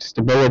hemodynamic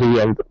stability,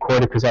 and the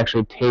Corticus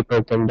actually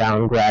tapered them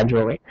down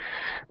gradually.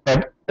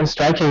 But a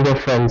striking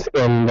difference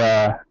in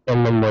the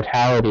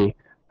mortality,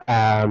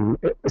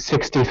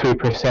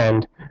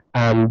 63%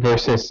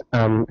 versus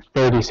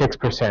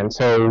 36%.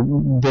 So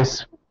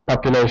this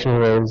population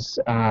was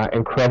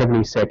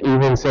incredibly sick,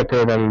 even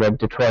sicker than the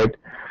Detroit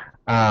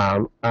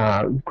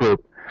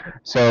group.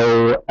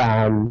 So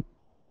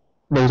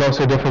there's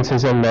also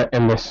differences in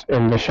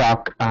the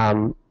shock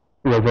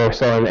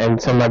reversal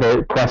and some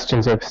other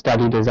questions of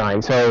study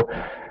design. So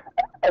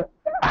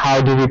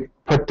how do we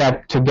put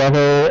that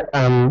together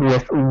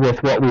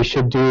with what we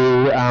should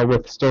do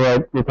with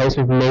steroid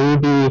replacement?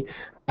 Maybe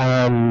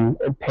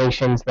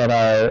patients that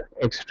are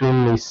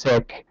extremely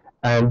sick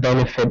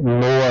benefit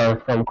more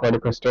from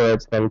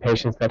corticosteroids than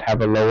patients that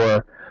have a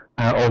lower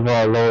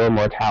overall lower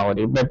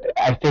mortality. But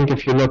I think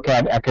if you look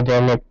at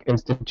academic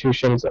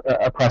institutions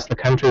across the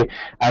country,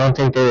 I don't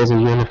think there is a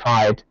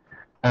unified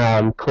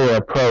clear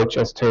approach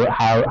as to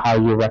how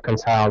you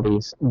reconcile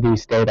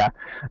these data.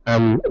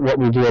 What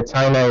we do at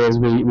Sinai is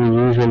we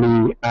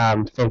usually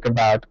think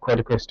about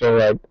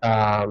corticosteroid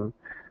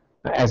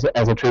as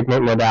a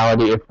treatment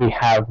modality if we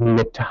have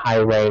mid to high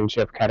range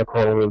of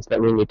catecholamines that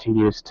we need to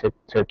use to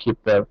keep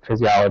the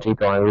physiology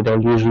going. We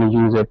don't usually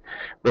use it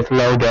with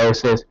low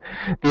doses.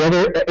 The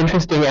other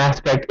interesting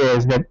aspect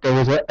is that there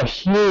was a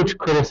huge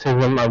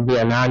criticism of the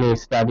Anani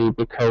study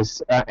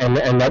because, and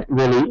that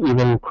really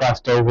even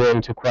crossed over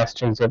into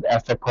questions of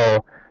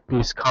ethical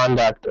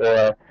misconduct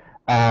or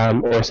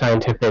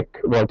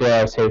scientific, well,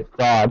 dare I say,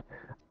 fraud.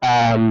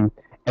 And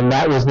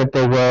that was that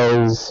there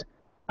was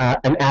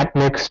an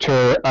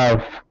admixture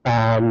of,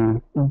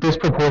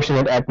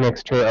 disproportionate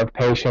admixture of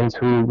patients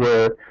who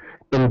were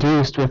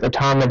induced with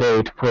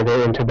etomidate for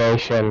their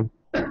intubation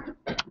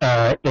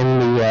in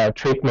the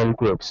treatment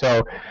group.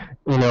 So,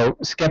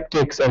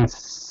 skeptics and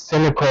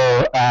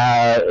cynical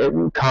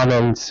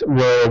comments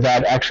were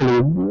that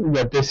actually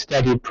what this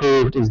study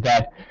proved is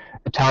that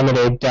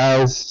etomidate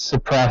does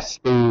suppress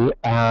the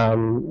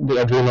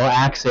adrenal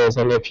axis,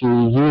 and if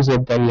you use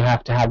it, then you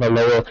have to have a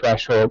lower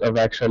threshold of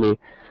actually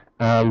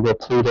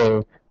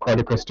depleting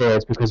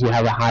corticosteroids because you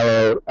have a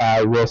higher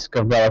risk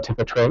of relative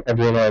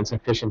adrenal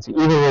insufficiency,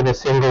 even with a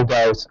single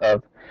dose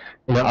of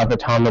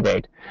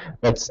etomidate.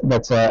 That's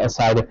a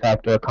side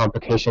effect or a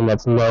complication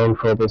that's known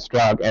for this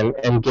drug.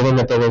 And given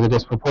that there was a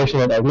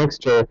disproportionate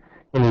admixture,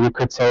 you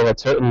could say that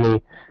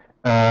certainly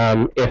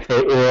if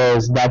there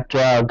is that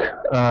drug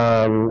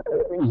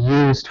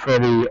used for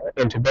the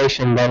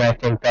intubation, then I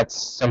think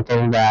that's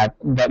something that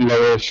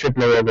should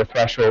lower the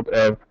threshold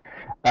of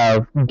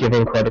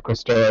giving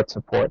corticosteroid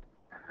support.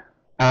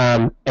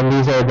 And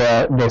these are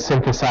the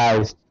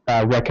synthesized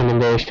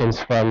recommendations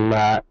from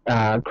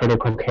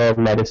critical care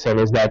medicine,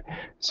 is that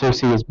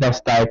SIRSI is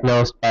best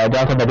diagnosed by a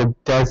doctor, but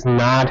it does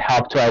not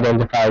help to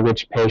identify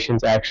which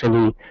patients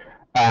actually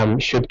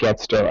should get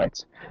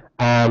steroids.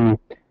 A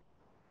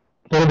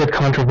little bit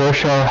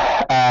controversial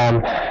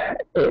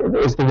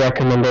is the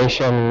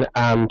recommendation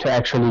to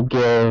actually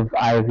give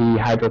IV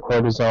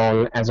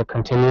hydrocortisone as a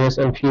continuous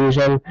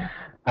infusion.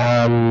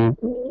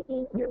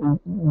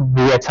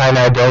 We at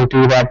Sinai don't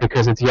do that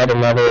because it's yet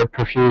another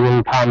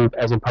perfusion pump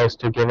as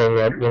opposed to giving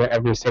it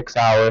every 6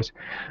 hours,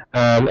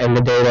 and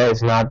the data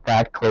is not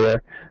that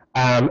clear.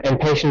 And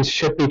patients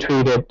should be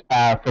treated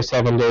for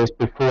 7 days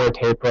before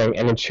tapering,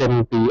 and it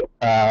shouldn't be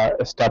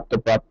stopped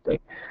abruptly.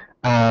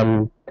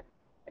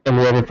 And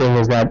the other thing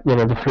is that,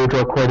 the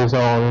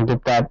fludrocortisone,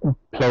 did that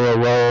play a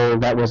role?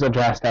 That was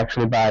addressed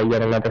actually by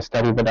yet another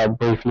study that I'll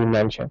briefly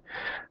mention.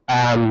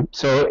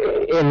 So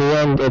in the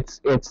end,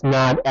 it's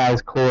not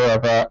as clear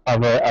of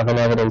an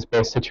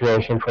evidence-based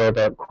situation for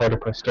the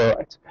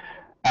corticosteroids.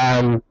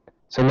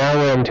 So now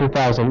we're in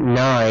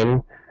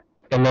 2009,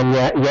 and then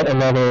yet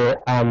another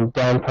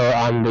damper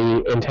on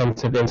the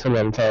intensive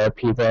insulin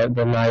therapy, the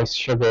NICE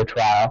sugar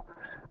trial,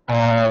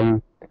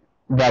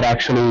 that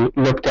actually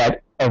looked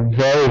at a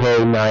very,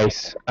 very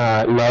nice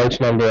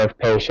large number of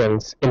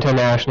patients,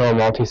 international,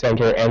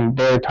 multi-center, and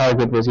their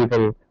target was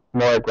even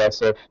more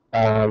aggressive,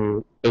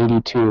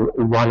 80 to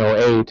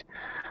 108,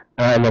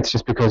 and that's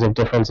just because of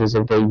differences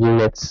of the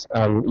units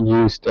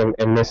used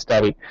in this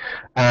study.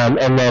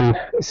 And then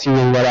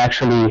seeing that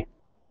actually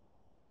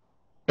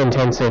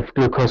intensive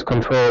glucose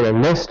control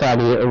in this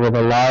study with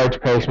a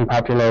large patient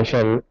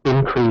population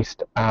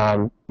increased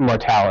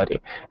mortality.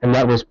 And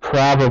that was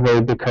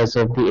probably because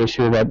of the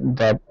issue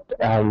that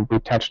we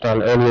touched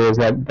on earlier, is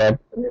that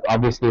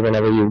obviously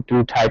whenever you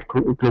do tight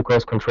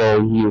glucose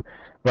control, you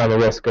run a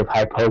risk of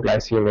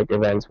hypoglycemic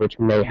events, which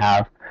may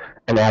have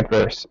an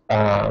adverse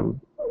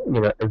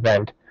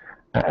event,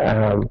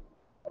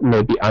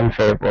 may be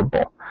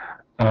unfavorable.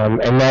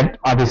 And that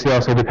obviously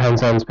also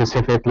depends on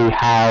specifically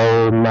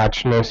how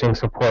much nursing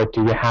support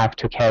do you have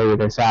to carry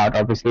this out.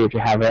 Obviously, if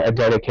you have a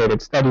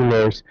dedicated study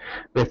nurse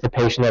with the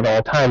patient at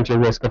all times, your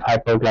risk of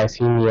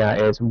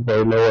hypoglycemia is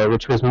way lower,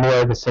 which was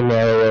more the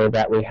scenario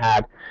that we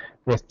had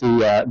with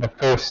the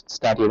first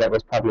study that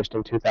was published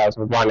in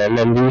 2001. And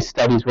then these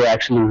studies were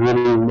actually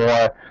really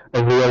more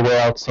a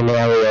real-world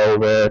scenario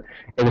where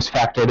it was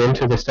factored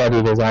into the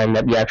study design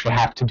that you actually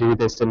have to do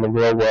this in the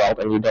real world,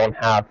 and you don't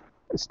have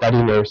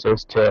study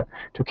nurses to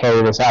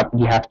carry this up.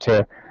 You have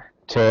to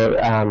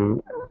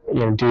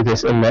do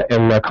this in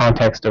the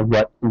context of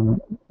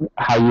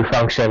how you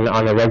function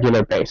on a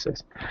regular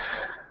basis.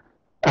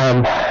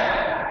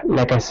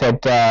 Like I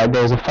said,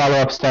 there's a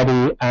follow-up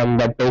study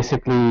that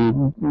basically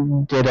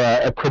did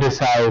a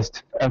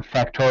criticized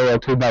factorial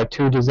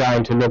 2x2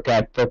 design to look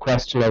at the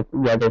question of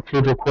whether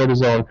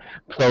fludrocortisone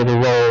played a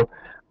role,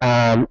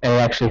 and it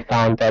actually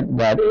found that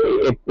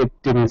it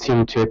didn't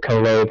seem to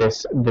convey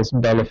this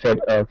benefit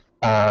of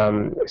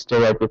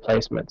steroid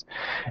replacements.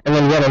 And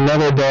then yet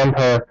another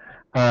damper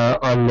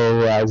on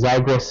the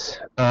Zygris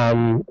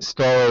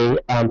story,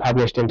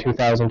 published in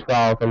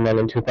 2012, and then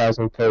in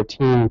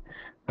 2013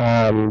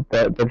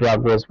 the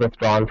drug was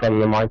withdrawn from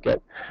the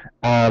market.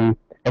 And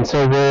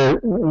so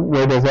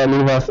where does that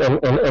leave us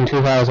in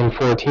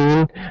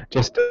 2014?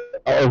 Just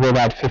over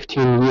that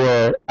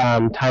 15-year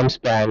time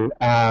span,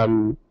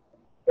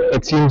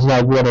 it seems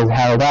like what has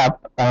held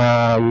up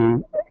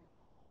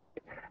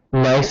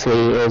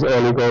nicely is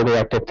early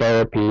goal-directed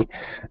therapy.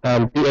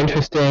 The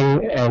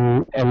interesting,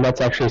 and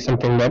that's actually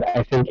something that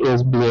I think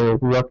is being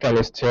worked on,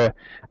 is to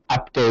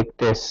update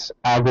this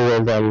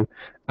algorithm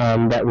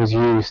that was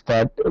used,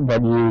 that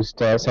used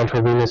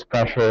central venous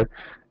pressure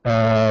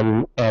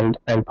and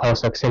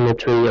pulse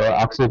oximetry or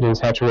oxygen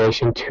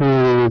saturation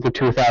to the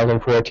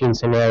 2014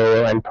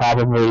 scenario, and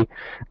probably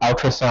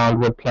ultrasound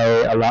would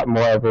play a lot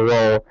more of a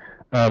role.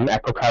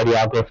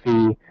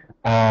 Echocardiography,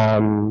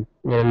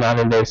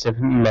 non-invasive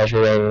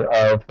measuring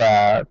of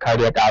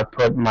cardiac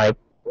output might,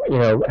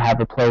 have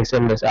a place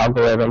in this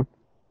algorithm.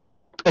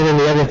 And then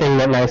the other thing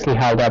that nicely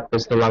held up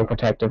is the lung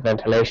protective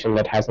ventilation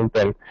that hasn't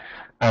been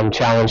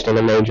challenged in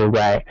a major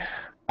way.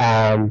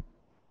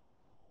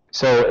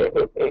 So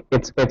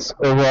it's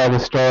overall the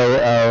story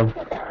of,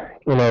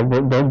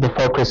 the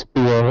focus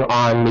being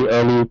on the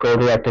early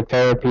goal-directed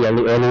therapy and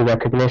the early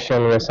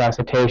recognition,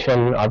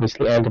 resuscitation,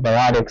 obviously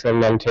antibiotics,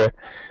 and then to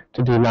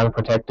do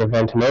lung-protective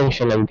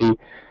ventilation. And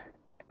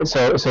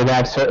so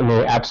that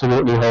certainly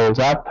absolutely holds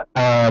up.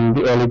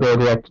 The early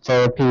goal-directed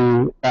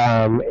therapy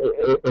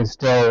is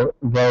still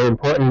very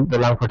important, the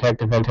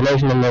lung-protective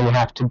ventilation, and then you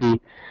have to be,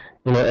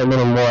 a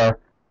little more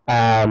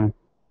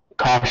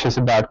cautious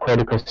about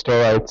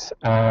corticosteroids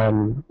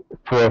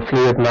for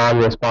fluid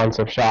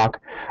non-responsive shock.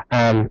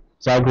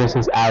 Xigris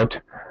is out.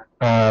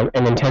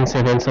 And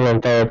intensive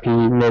insulin therapy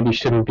maybe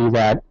shouldn't be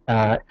that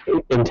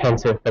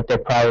intensive, but there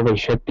probably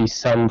should be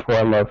some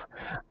form of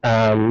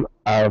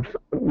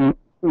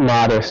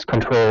modest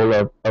control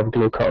of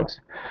glucose.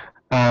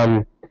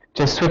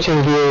 Just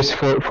switching gears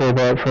for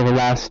the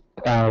last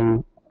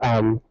thing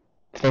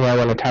I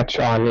want to touch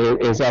on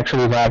is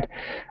actually that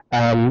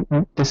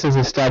this is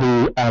a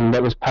study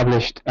that was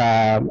published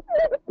by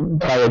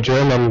a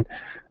German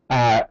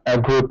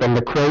group, and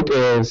the quote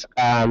is,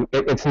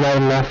 it's not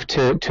enough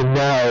to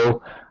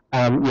know,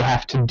 you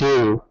have to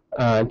do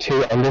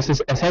too. And this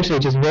is essentially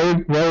just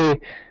very, very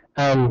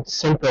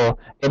simple.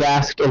 It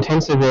asked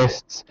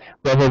intensivists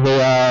whether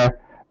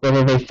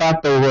they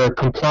thought they were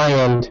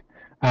compliant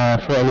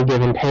for any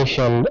given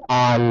patient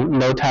on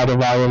low tidal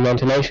volume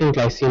ventilation,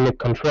 glycemic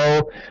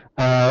control,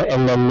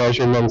 and then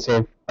measurements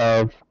of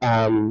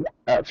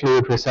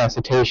fluid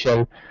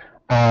resuscitation,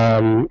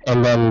 and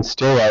then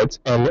steroids.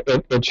 And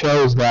it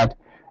shows that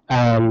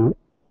the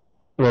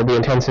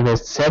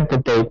intensivists said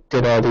that they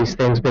did all these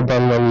things, but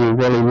then when you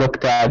really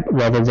looked at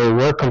whether they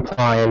were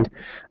compliant,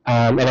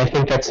 and I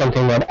think that's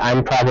something that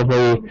I'm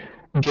probably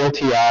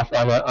guilty of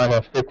on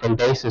a frequent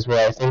basis,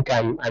 where I think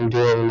I'm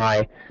doing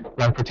my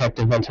lung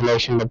protective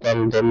ventilation, but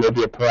then there may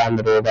be a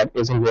parameter that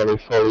isn't really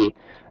fully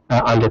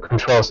under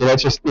control. So that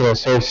just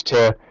serves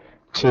to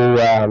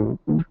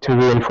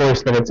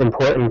reinforce that it's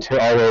important to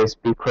always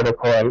be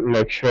critical and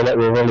make sure that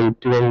we're really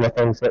doing the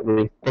things that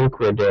we think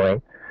we're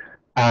doing.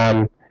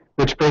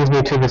 Which brings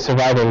me to the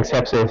Surviving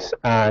Sepsis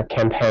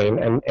campaign,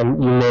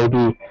 and you may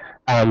be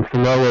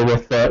familiar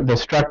with the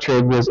structure.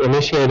 It was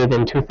initiated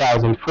in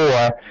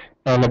 2004,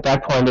 and at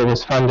that point it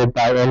was funded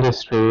by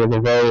industry with a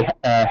very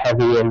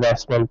heavy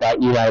investment by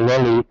Eli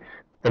Lilly,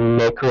 the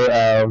maker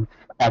of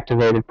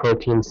activated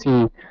protein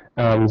C,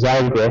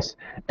 Xigris,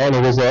 and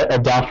it was a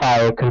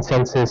Delphi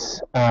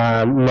consensus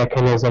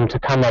mechanism to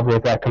come up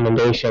with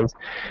recommendations.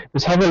 It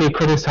was heavily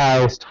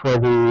criticized for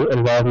the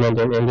involvement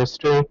in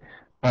industry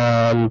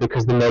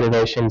because the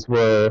motivations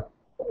were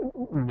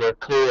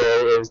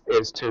clear,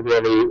 is to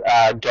really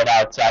get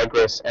out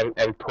Xigris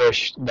and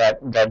push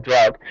that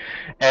drug.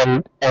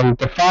 And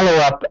the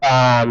follow-up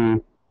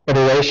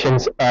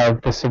iterations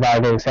of the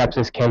Surviving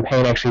Sepsis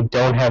campaign actually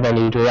don't have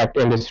any direct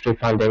industry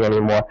funding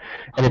anymore,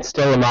 and it's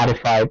still a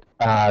modified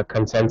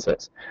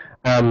consensus.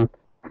 And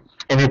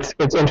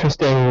it's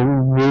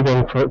interesting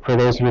reading, for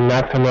those of you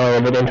not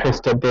familiar but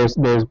interested, there's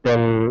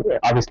been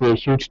obviously a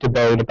huge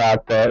debate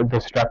about the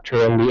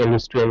structure and the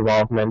industry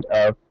involvement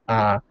of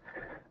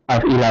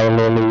Eli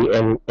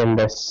Lilly in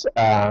this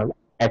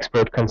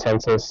expert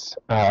consensus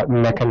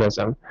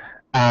mechanism.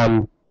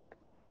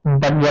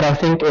 But what I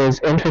think is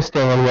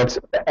interesting, and what's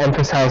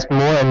emphasized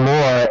more and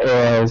more,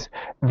 is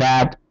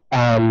that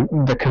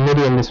the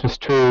committee, and this was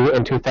true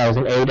in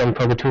 2008 and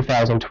for the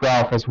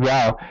 2012 as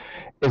well,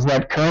 is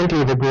that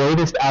currently the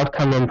greatest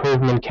outcome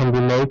improvement can be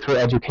made through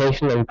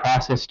education and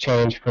process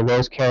change for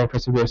those caring for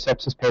severe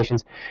sepsis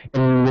patients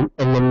in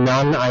the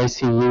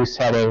non-ICU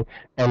setting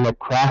and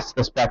across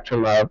the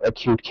spectrum of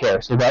acute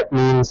care. So that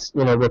means,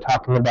 we're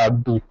talking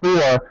about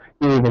before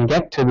you even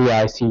get to the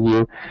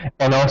ICU,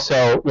 and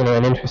also,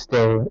 an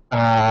interesting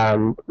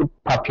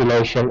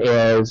population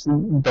is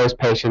those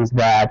patients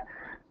that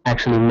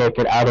actually make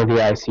it out of the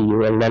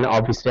ICU, and then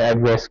obviously at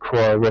risk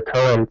for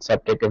recurrent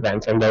septic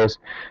events, and those,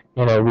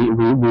 we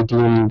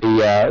deem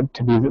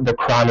to be the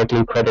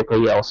chronically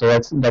critically ill. So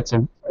that's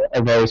a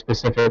very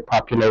specific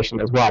population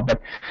as well.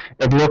 But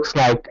it looks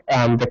like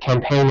the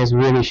campaign is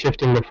really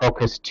shifting the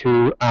focus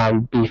to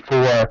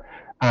before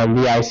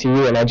the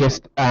ICU, and I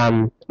just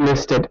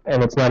listed,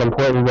 and it's not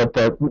important what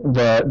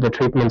the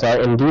treatments are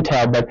in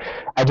detail, but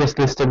I just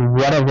listed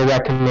what of the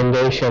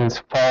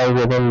recommendations fall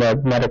within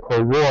the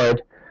medical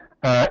ward,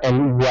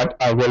 and what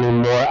are really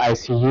more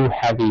ICU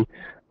heavy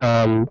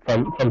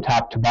from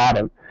top to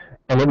bottom.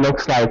 And it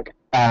looks like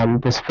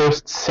this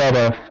first set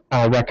of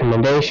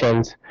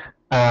recommendations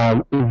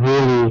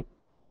really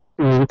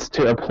needs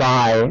to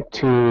apply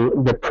to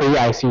the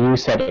pre-ICU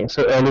setting.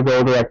 So early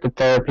goal-directed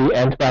therapy,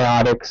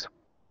 antibiotics,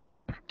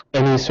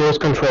 any source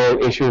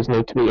control issues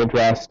need to be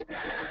addressed,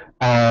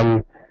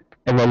 and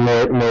then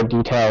more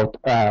detailed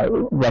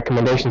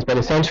recommendations. But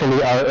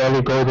essentially, our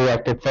early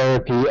goal-directed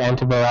therapy,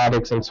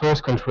 antibiotics, and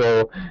source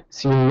control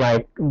seem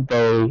like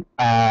they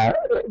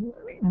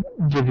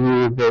give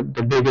you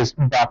the biggest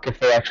buck if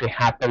they actually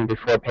happen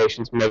before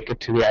patients make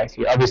it to the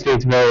ICU. Obviously,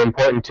 it's very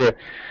important to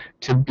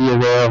be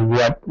aware of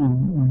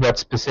what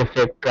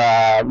specific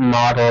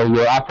model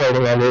you're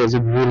operating under. Is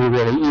it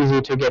really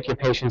easy to get your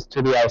patients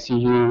to the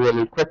ICU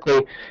really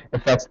quickly?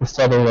 If that's the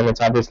setting, then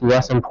it's obviously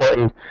less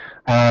important.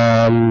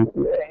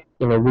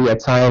 We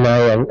at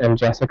Sinai, and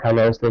Jessica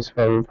knows this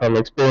from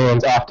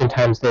experience,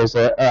 oftentimes there's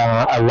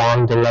a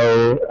long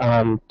delay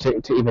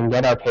to even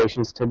get our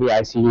patients to the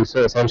ICU.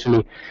 So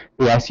essentially,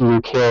 the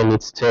ICU care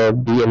needs to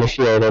be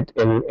initiated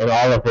in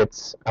all of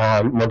its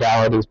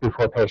modalities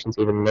before patients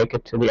even make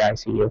it to the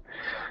ICU.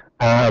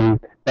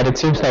 But it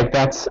seems like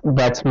that's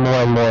more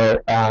and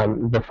more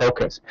the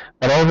focus.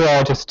 But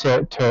overall, just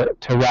to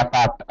wrap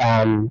up,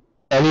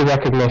 early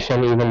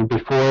recognition even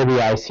before the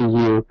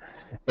ICU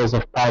is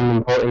of prime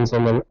importance,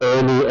 in an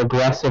early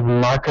aggressive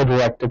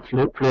marker-directed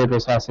fluid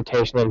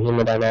resuscitation and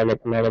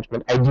hemodynamic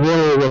management,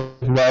 ideally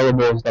with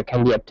variables that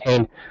can be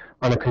obtained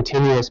on a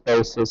continuous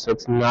basis. So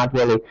it's not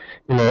really,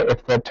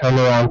 if the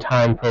turnaround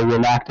time for your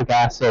lactic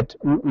acid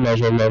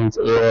measurements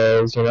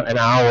is, an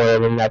hour,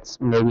 then that's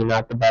maybe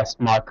not the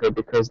best marker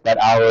because that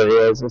hour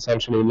is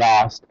essentially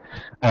lost.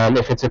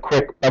 If it's a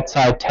quick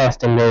bedside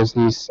test and there's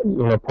these,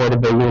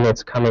 portable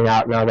units coming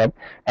out now that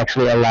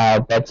actually allow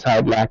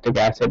bedside lactic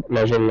acid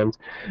measurements,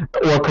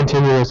 or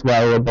continuous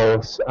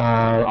variables,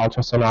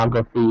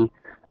 ultrasonography,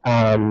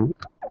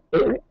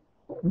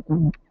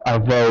 are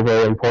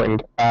very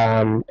important,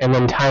 and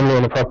then timely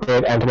and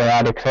appropriate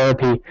antibiotic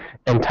therapy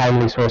and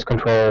timely source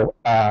control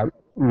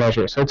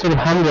measures. So it's sort of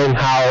humbling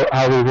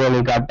how we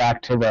really got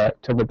back to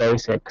the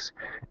basics,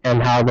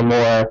 and how the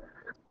more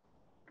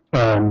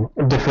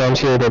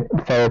differentiated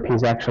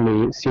therapies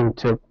actually seem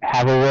to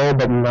have a role,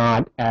 but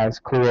not as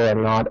clear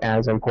and not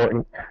as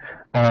important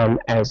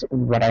as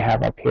what I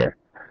have up here.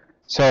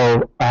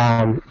 So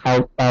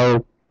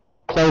I'll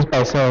close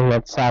by saying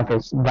that South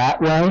is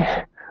that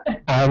way.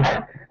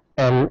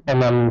 And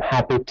I'm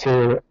happy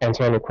to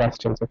answer any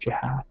questions if you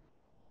have.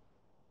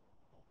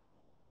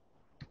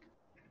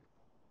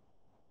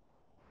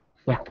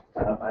 Yeah.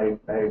 I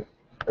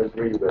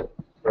agree with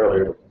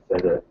earlier when you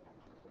said that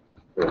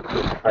the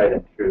tried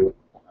and true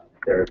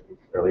therapies,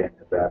 early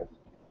antibiotics,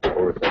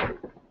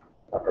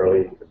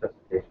 early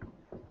resuscitation.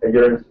 At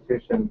your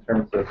institution, in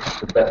terms of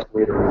the best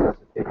way to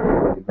resuscitate,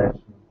 you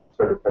mentioned,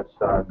 sort of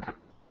touched on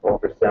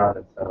ultrasound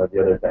and some of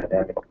the other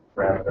dynamic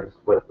parameters.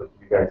 What do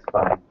you guys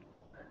find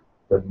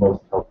the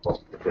most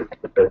helpful? Is it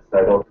the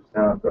bedside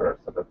ultrasound or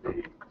some of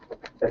the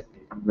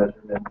SDV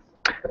measurements,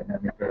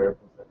 dynamic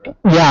variables, etc.?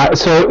 Yeah,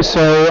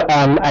 so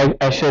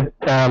I should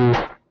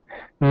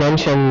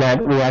mention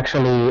that we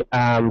actually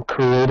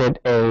created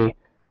a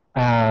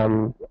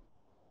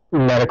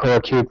medical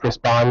acute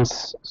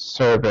response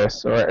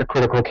service, or a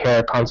critical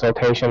care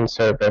consultation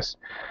service,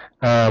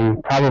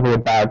 probably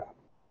about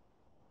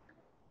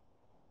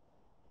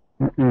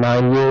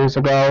 9 years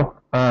ago,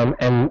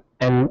 and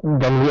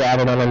then we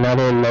added on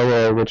another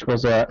layer, which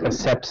was a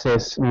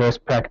sepsis nurse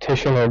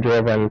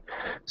practitioner-driven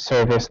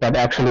service that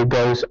actually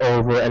goes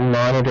over and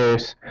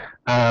monitors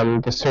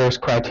the source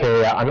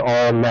criteria on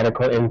all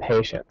medical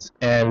inpatients.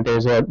 And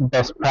there's a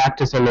best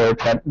practice alert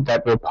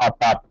that will pop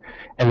up,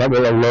 and that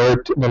will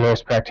alert the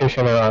nurse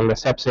practitioner on the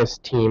sepsis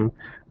team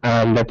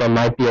that there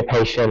might be a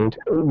patient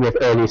with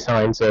early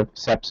signs of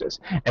sepsis.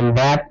 And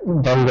that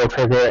then will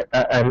trigger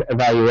an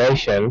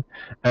evaluation,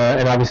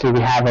 and obviously we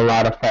have a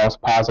lot of false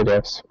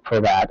positives for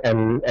that,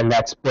 and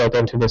that's built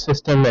into the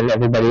system, and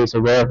everybody is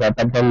aware of that.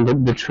 But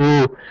then the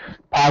true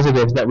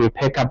positives that we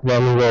pick up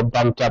then will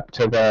bumped up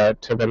to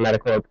the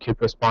medical acute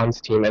response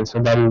team, and so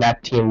then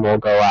that team will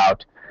go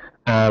out,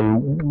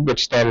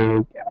 which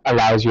then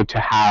allows you to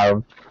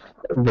have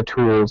the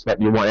tools that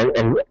you want,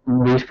 and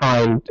we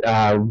find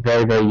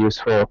very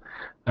useful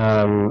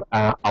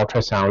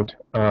ultrasound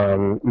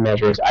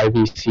measures,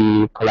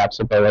 IVC,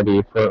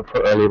 collapsibility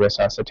for early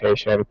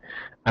resuscitation.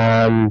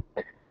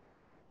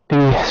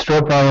 The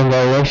stroke volume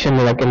variation,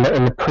 like in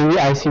the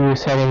pre-ICU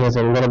setting, is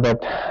a little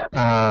bit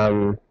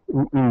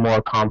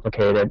more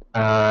complicated,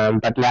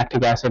 but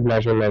lactic acid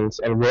measurements,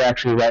 and we're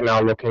actually right now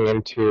looking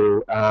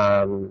into,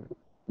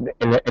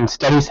 in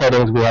steady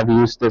settings we have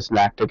used this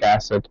lactic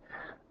acid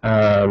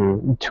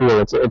tool.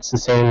 It's the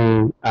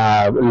same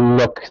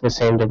look, the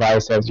same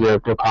device as your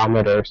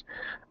glucometers.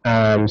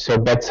 So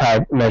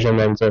bedside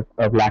measurements of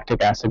lactic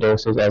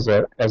acidosis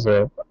as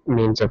a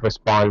means of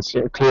response,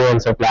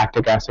 clearance of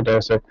lactic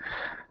acidosis,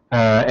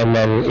 and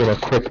then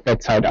quick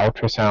bedside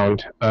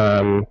ultrasound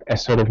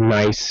as sort of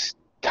nice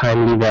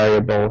timely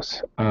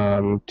variables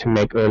to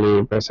make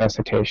early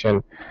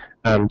resuscitation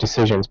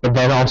decisions. But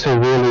then also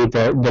really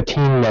the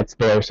team that's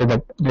there, so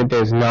that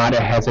there's not a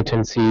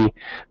hesitancy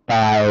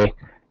by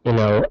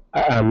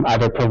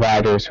other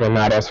providers who are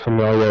not as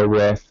familiar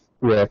with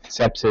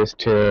sepsis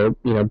to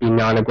be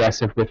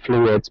non-aggressive with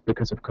fluids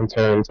because of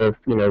concerns of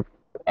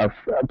of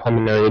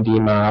pulmonary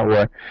edema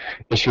or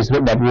issues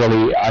that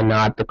really are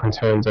not the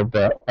concerns of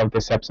the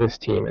sepsis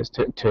team, is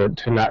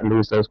to not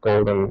lose those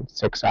golden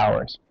 6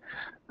 hours.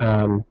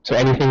 So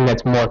anything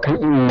that's more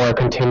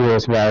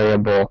continuous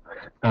variable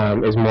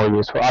is more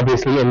useful.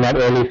 Obviously, in that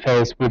early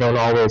phase, we don't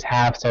always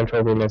have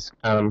central venous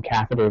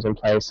catheters in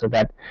place, so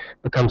that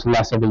becomes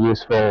less of a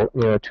useful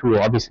tool.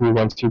 Obviously,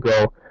 once you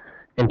go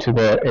into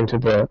the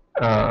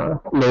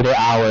later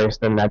hours,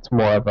 then that's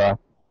more of a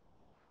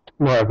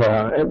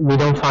we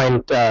don't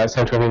find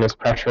central venous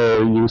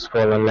pressure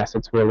useful unless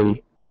it's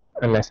really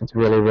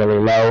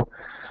low.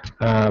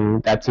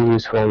 That's a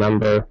useful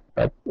number,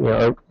 but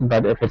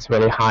but if it's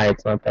really high,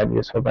 it's not that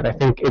useful. But I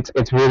think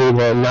it's really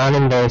the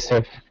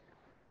non-invasive,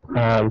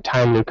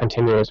 timely,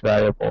 continuous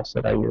variables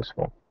that are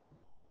useful.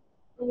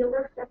 The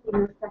alerts that the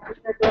nurse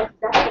practitioner does,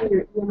 that's in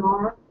your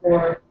EMR,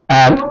 or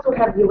you also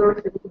have the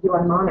alerts that you can do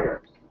on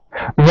monitors.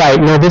 Right.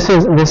 No, this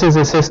is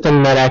a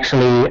system that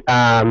actually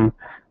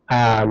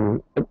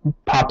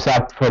pops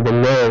up for the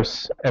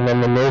nurse, and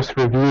then the nurse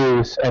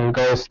reviews and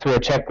goes through a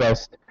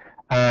checklist,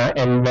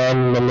 and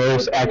then the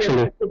nurse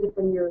actually. Is it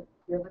from your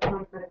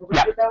electronic medical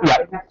Yeah, record, though? yeah.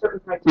 They have certain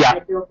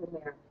criteria built in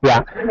there.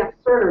 Yeah. We have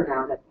Cerner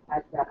now that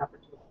has that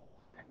opportunity.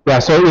 Yeah,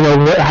 so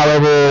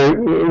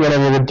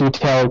whatever the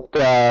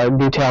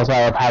details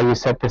are of how you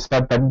set this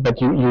up,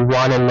 but you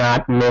want to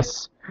not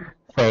miss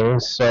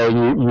things, so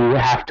you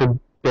have to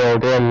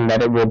build in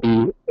that it will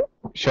be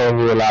showing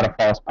you a lot of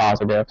false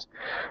positives,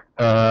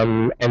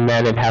 and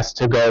then it has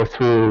to go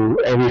through.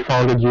 And we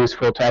found it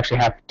useful to actually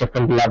have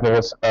different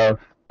levels of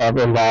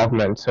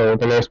involvement. So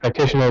the nurse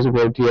practitioners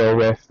will deal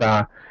with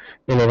the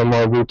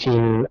more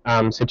routine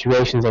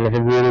situations, and if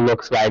it really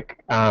looks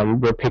like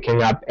we're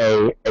picking up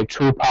a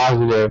true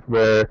positive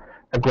where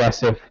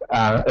aggressive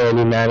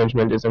early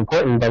management is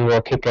important, then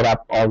we'll kick it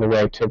up all the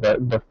way to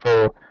the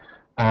full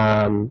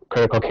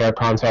critical care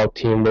consult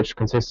team, which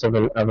consists of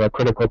a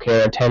critical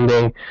care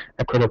attending,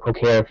 a critical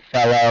care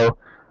fellow,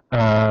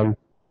 and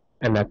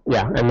then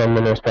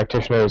the nurse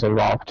practitioner is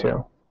involved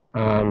too.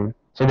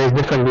 So there's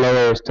different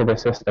layers to the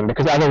system,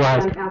 because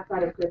otherwise. And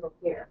outside of critical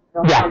care.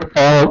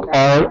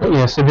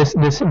 So this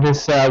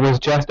was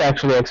just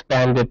actually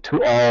expanded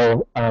to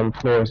all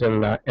floors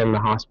in the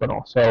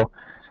hospital. So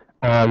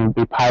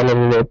we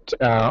piloted it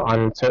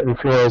on certain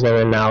floors, and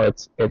then now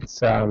it's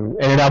and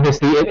it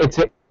obviously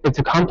it's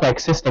a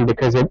complex system,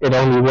 because it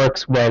only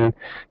works when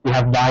you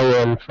have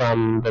buy-in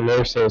from the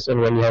nurses and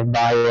when you have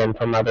buy-in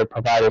from other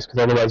providers, because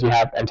otherwise you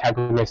have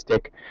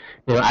antagonistic.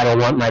 I don't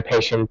want my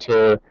patient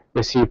to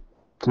receive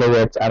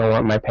fluids. I don't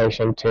want my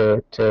patient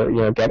to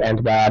get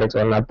antibiotics,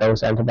 or not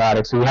those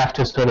antibiotics. So you have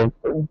to sort of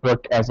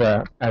work as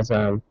a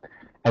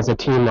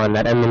team on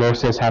that, and the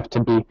nurses have to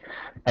be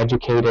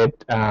educated.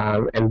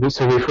 And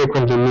so we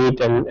frequently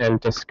meet and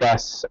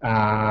discuss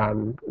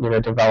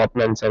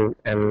developments, and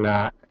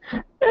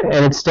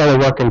it's still a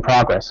work in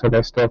progress. So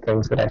there's still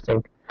things that I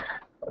think,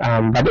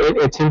 but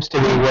it seems to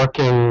be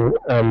working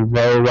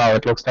very well.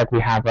 It looks like we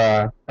have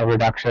a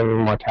reduction in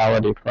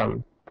mortality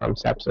from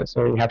sepsis.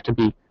 So you have to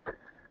be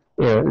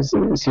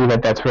see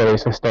that that's really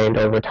sustained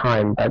over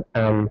time. But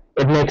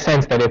it makes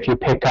sense that if you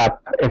pick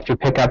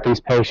up these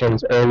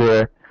patients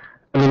earlier,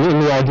 I mean, in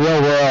the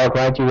ideal world,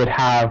 right, you would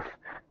have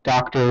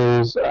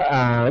doctors,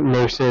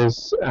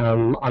 nurses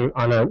on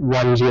a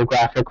one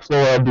geographic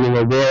floor being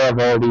aware of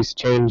all these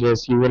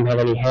changes. You wouldn't have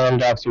any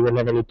handoffs, you wouldn't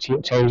have any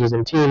changes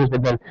in teams,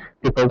 but then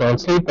people don't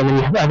sleep, and then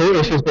you have other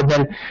issues, but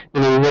then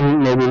you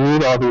wouldn't maybe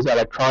need all these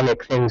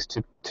electronic things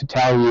to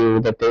tell you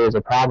that there is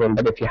a problem.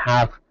 But if you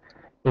have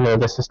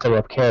the system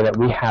of care that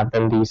we have,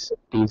 then these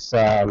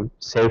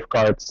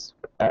safeguards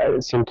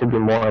seem to be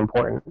more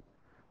important.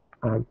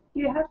 Do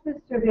you have this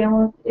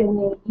surveillance in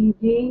the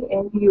ED,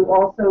 and do you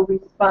also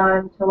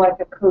respond to like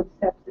a code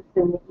sepsis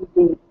in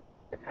the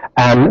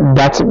ED?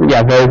 That's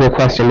very good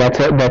question.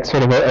 That's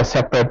sort of a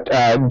separate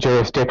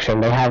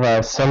jurisdiction. They have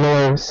a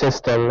similar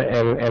system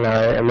in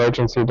our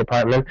emergency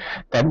department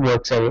that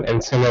works in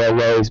similar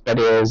ways, but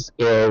is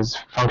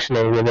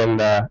functioning within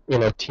the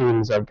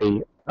teams of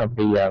the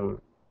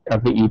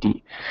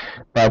ED.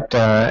 But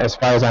as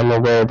far as I'm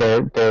aware,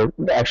 there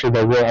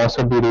will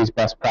also be these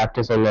best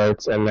practice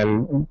alerts, and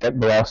then that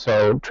will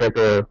also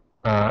trigger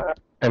an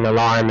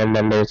alarm, and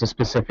then there's a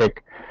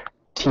specific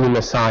team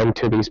assigned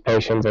to these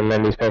patients, and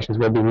then these patients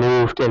will be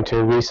moved into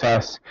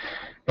resus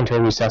into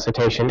a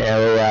resuscitation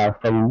area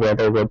from where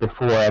they were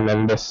before, and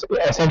then this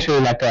essentially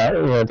like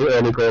the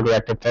early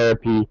goal-directed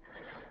therapy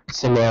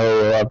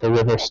scenario of the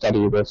liver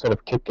study will sort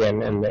of kick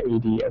in the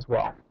ED as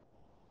well.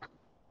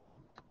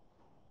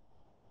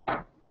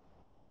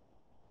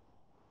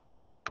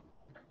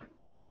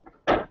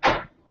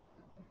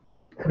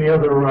 Any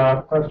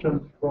other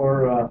questions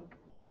for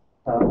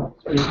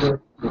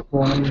speaker this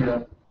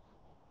morning?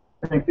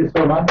 Thank you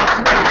so much.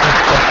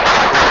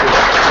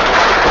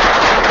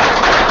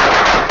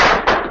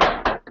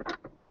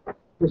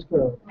 Just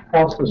a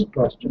process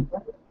question.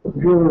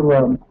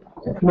 Your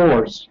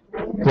floors,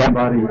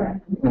 somebody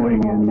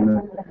going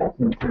into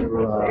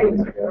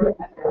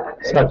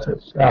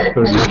sepsis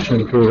after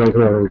admission to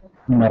regular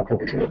medical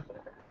care.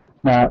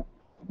 Now,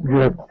 you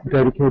have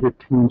dedicated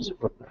teams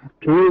for that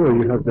too, or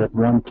you have that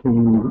one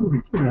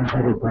team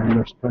headed by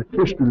nurse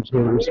practitioners who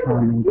are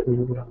responding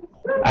to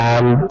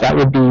that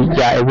would be,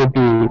 yeah, it would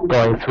be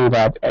going through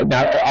that.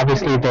 Now,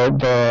 obviously,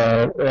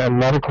 the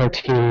medical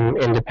team,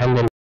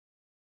 independent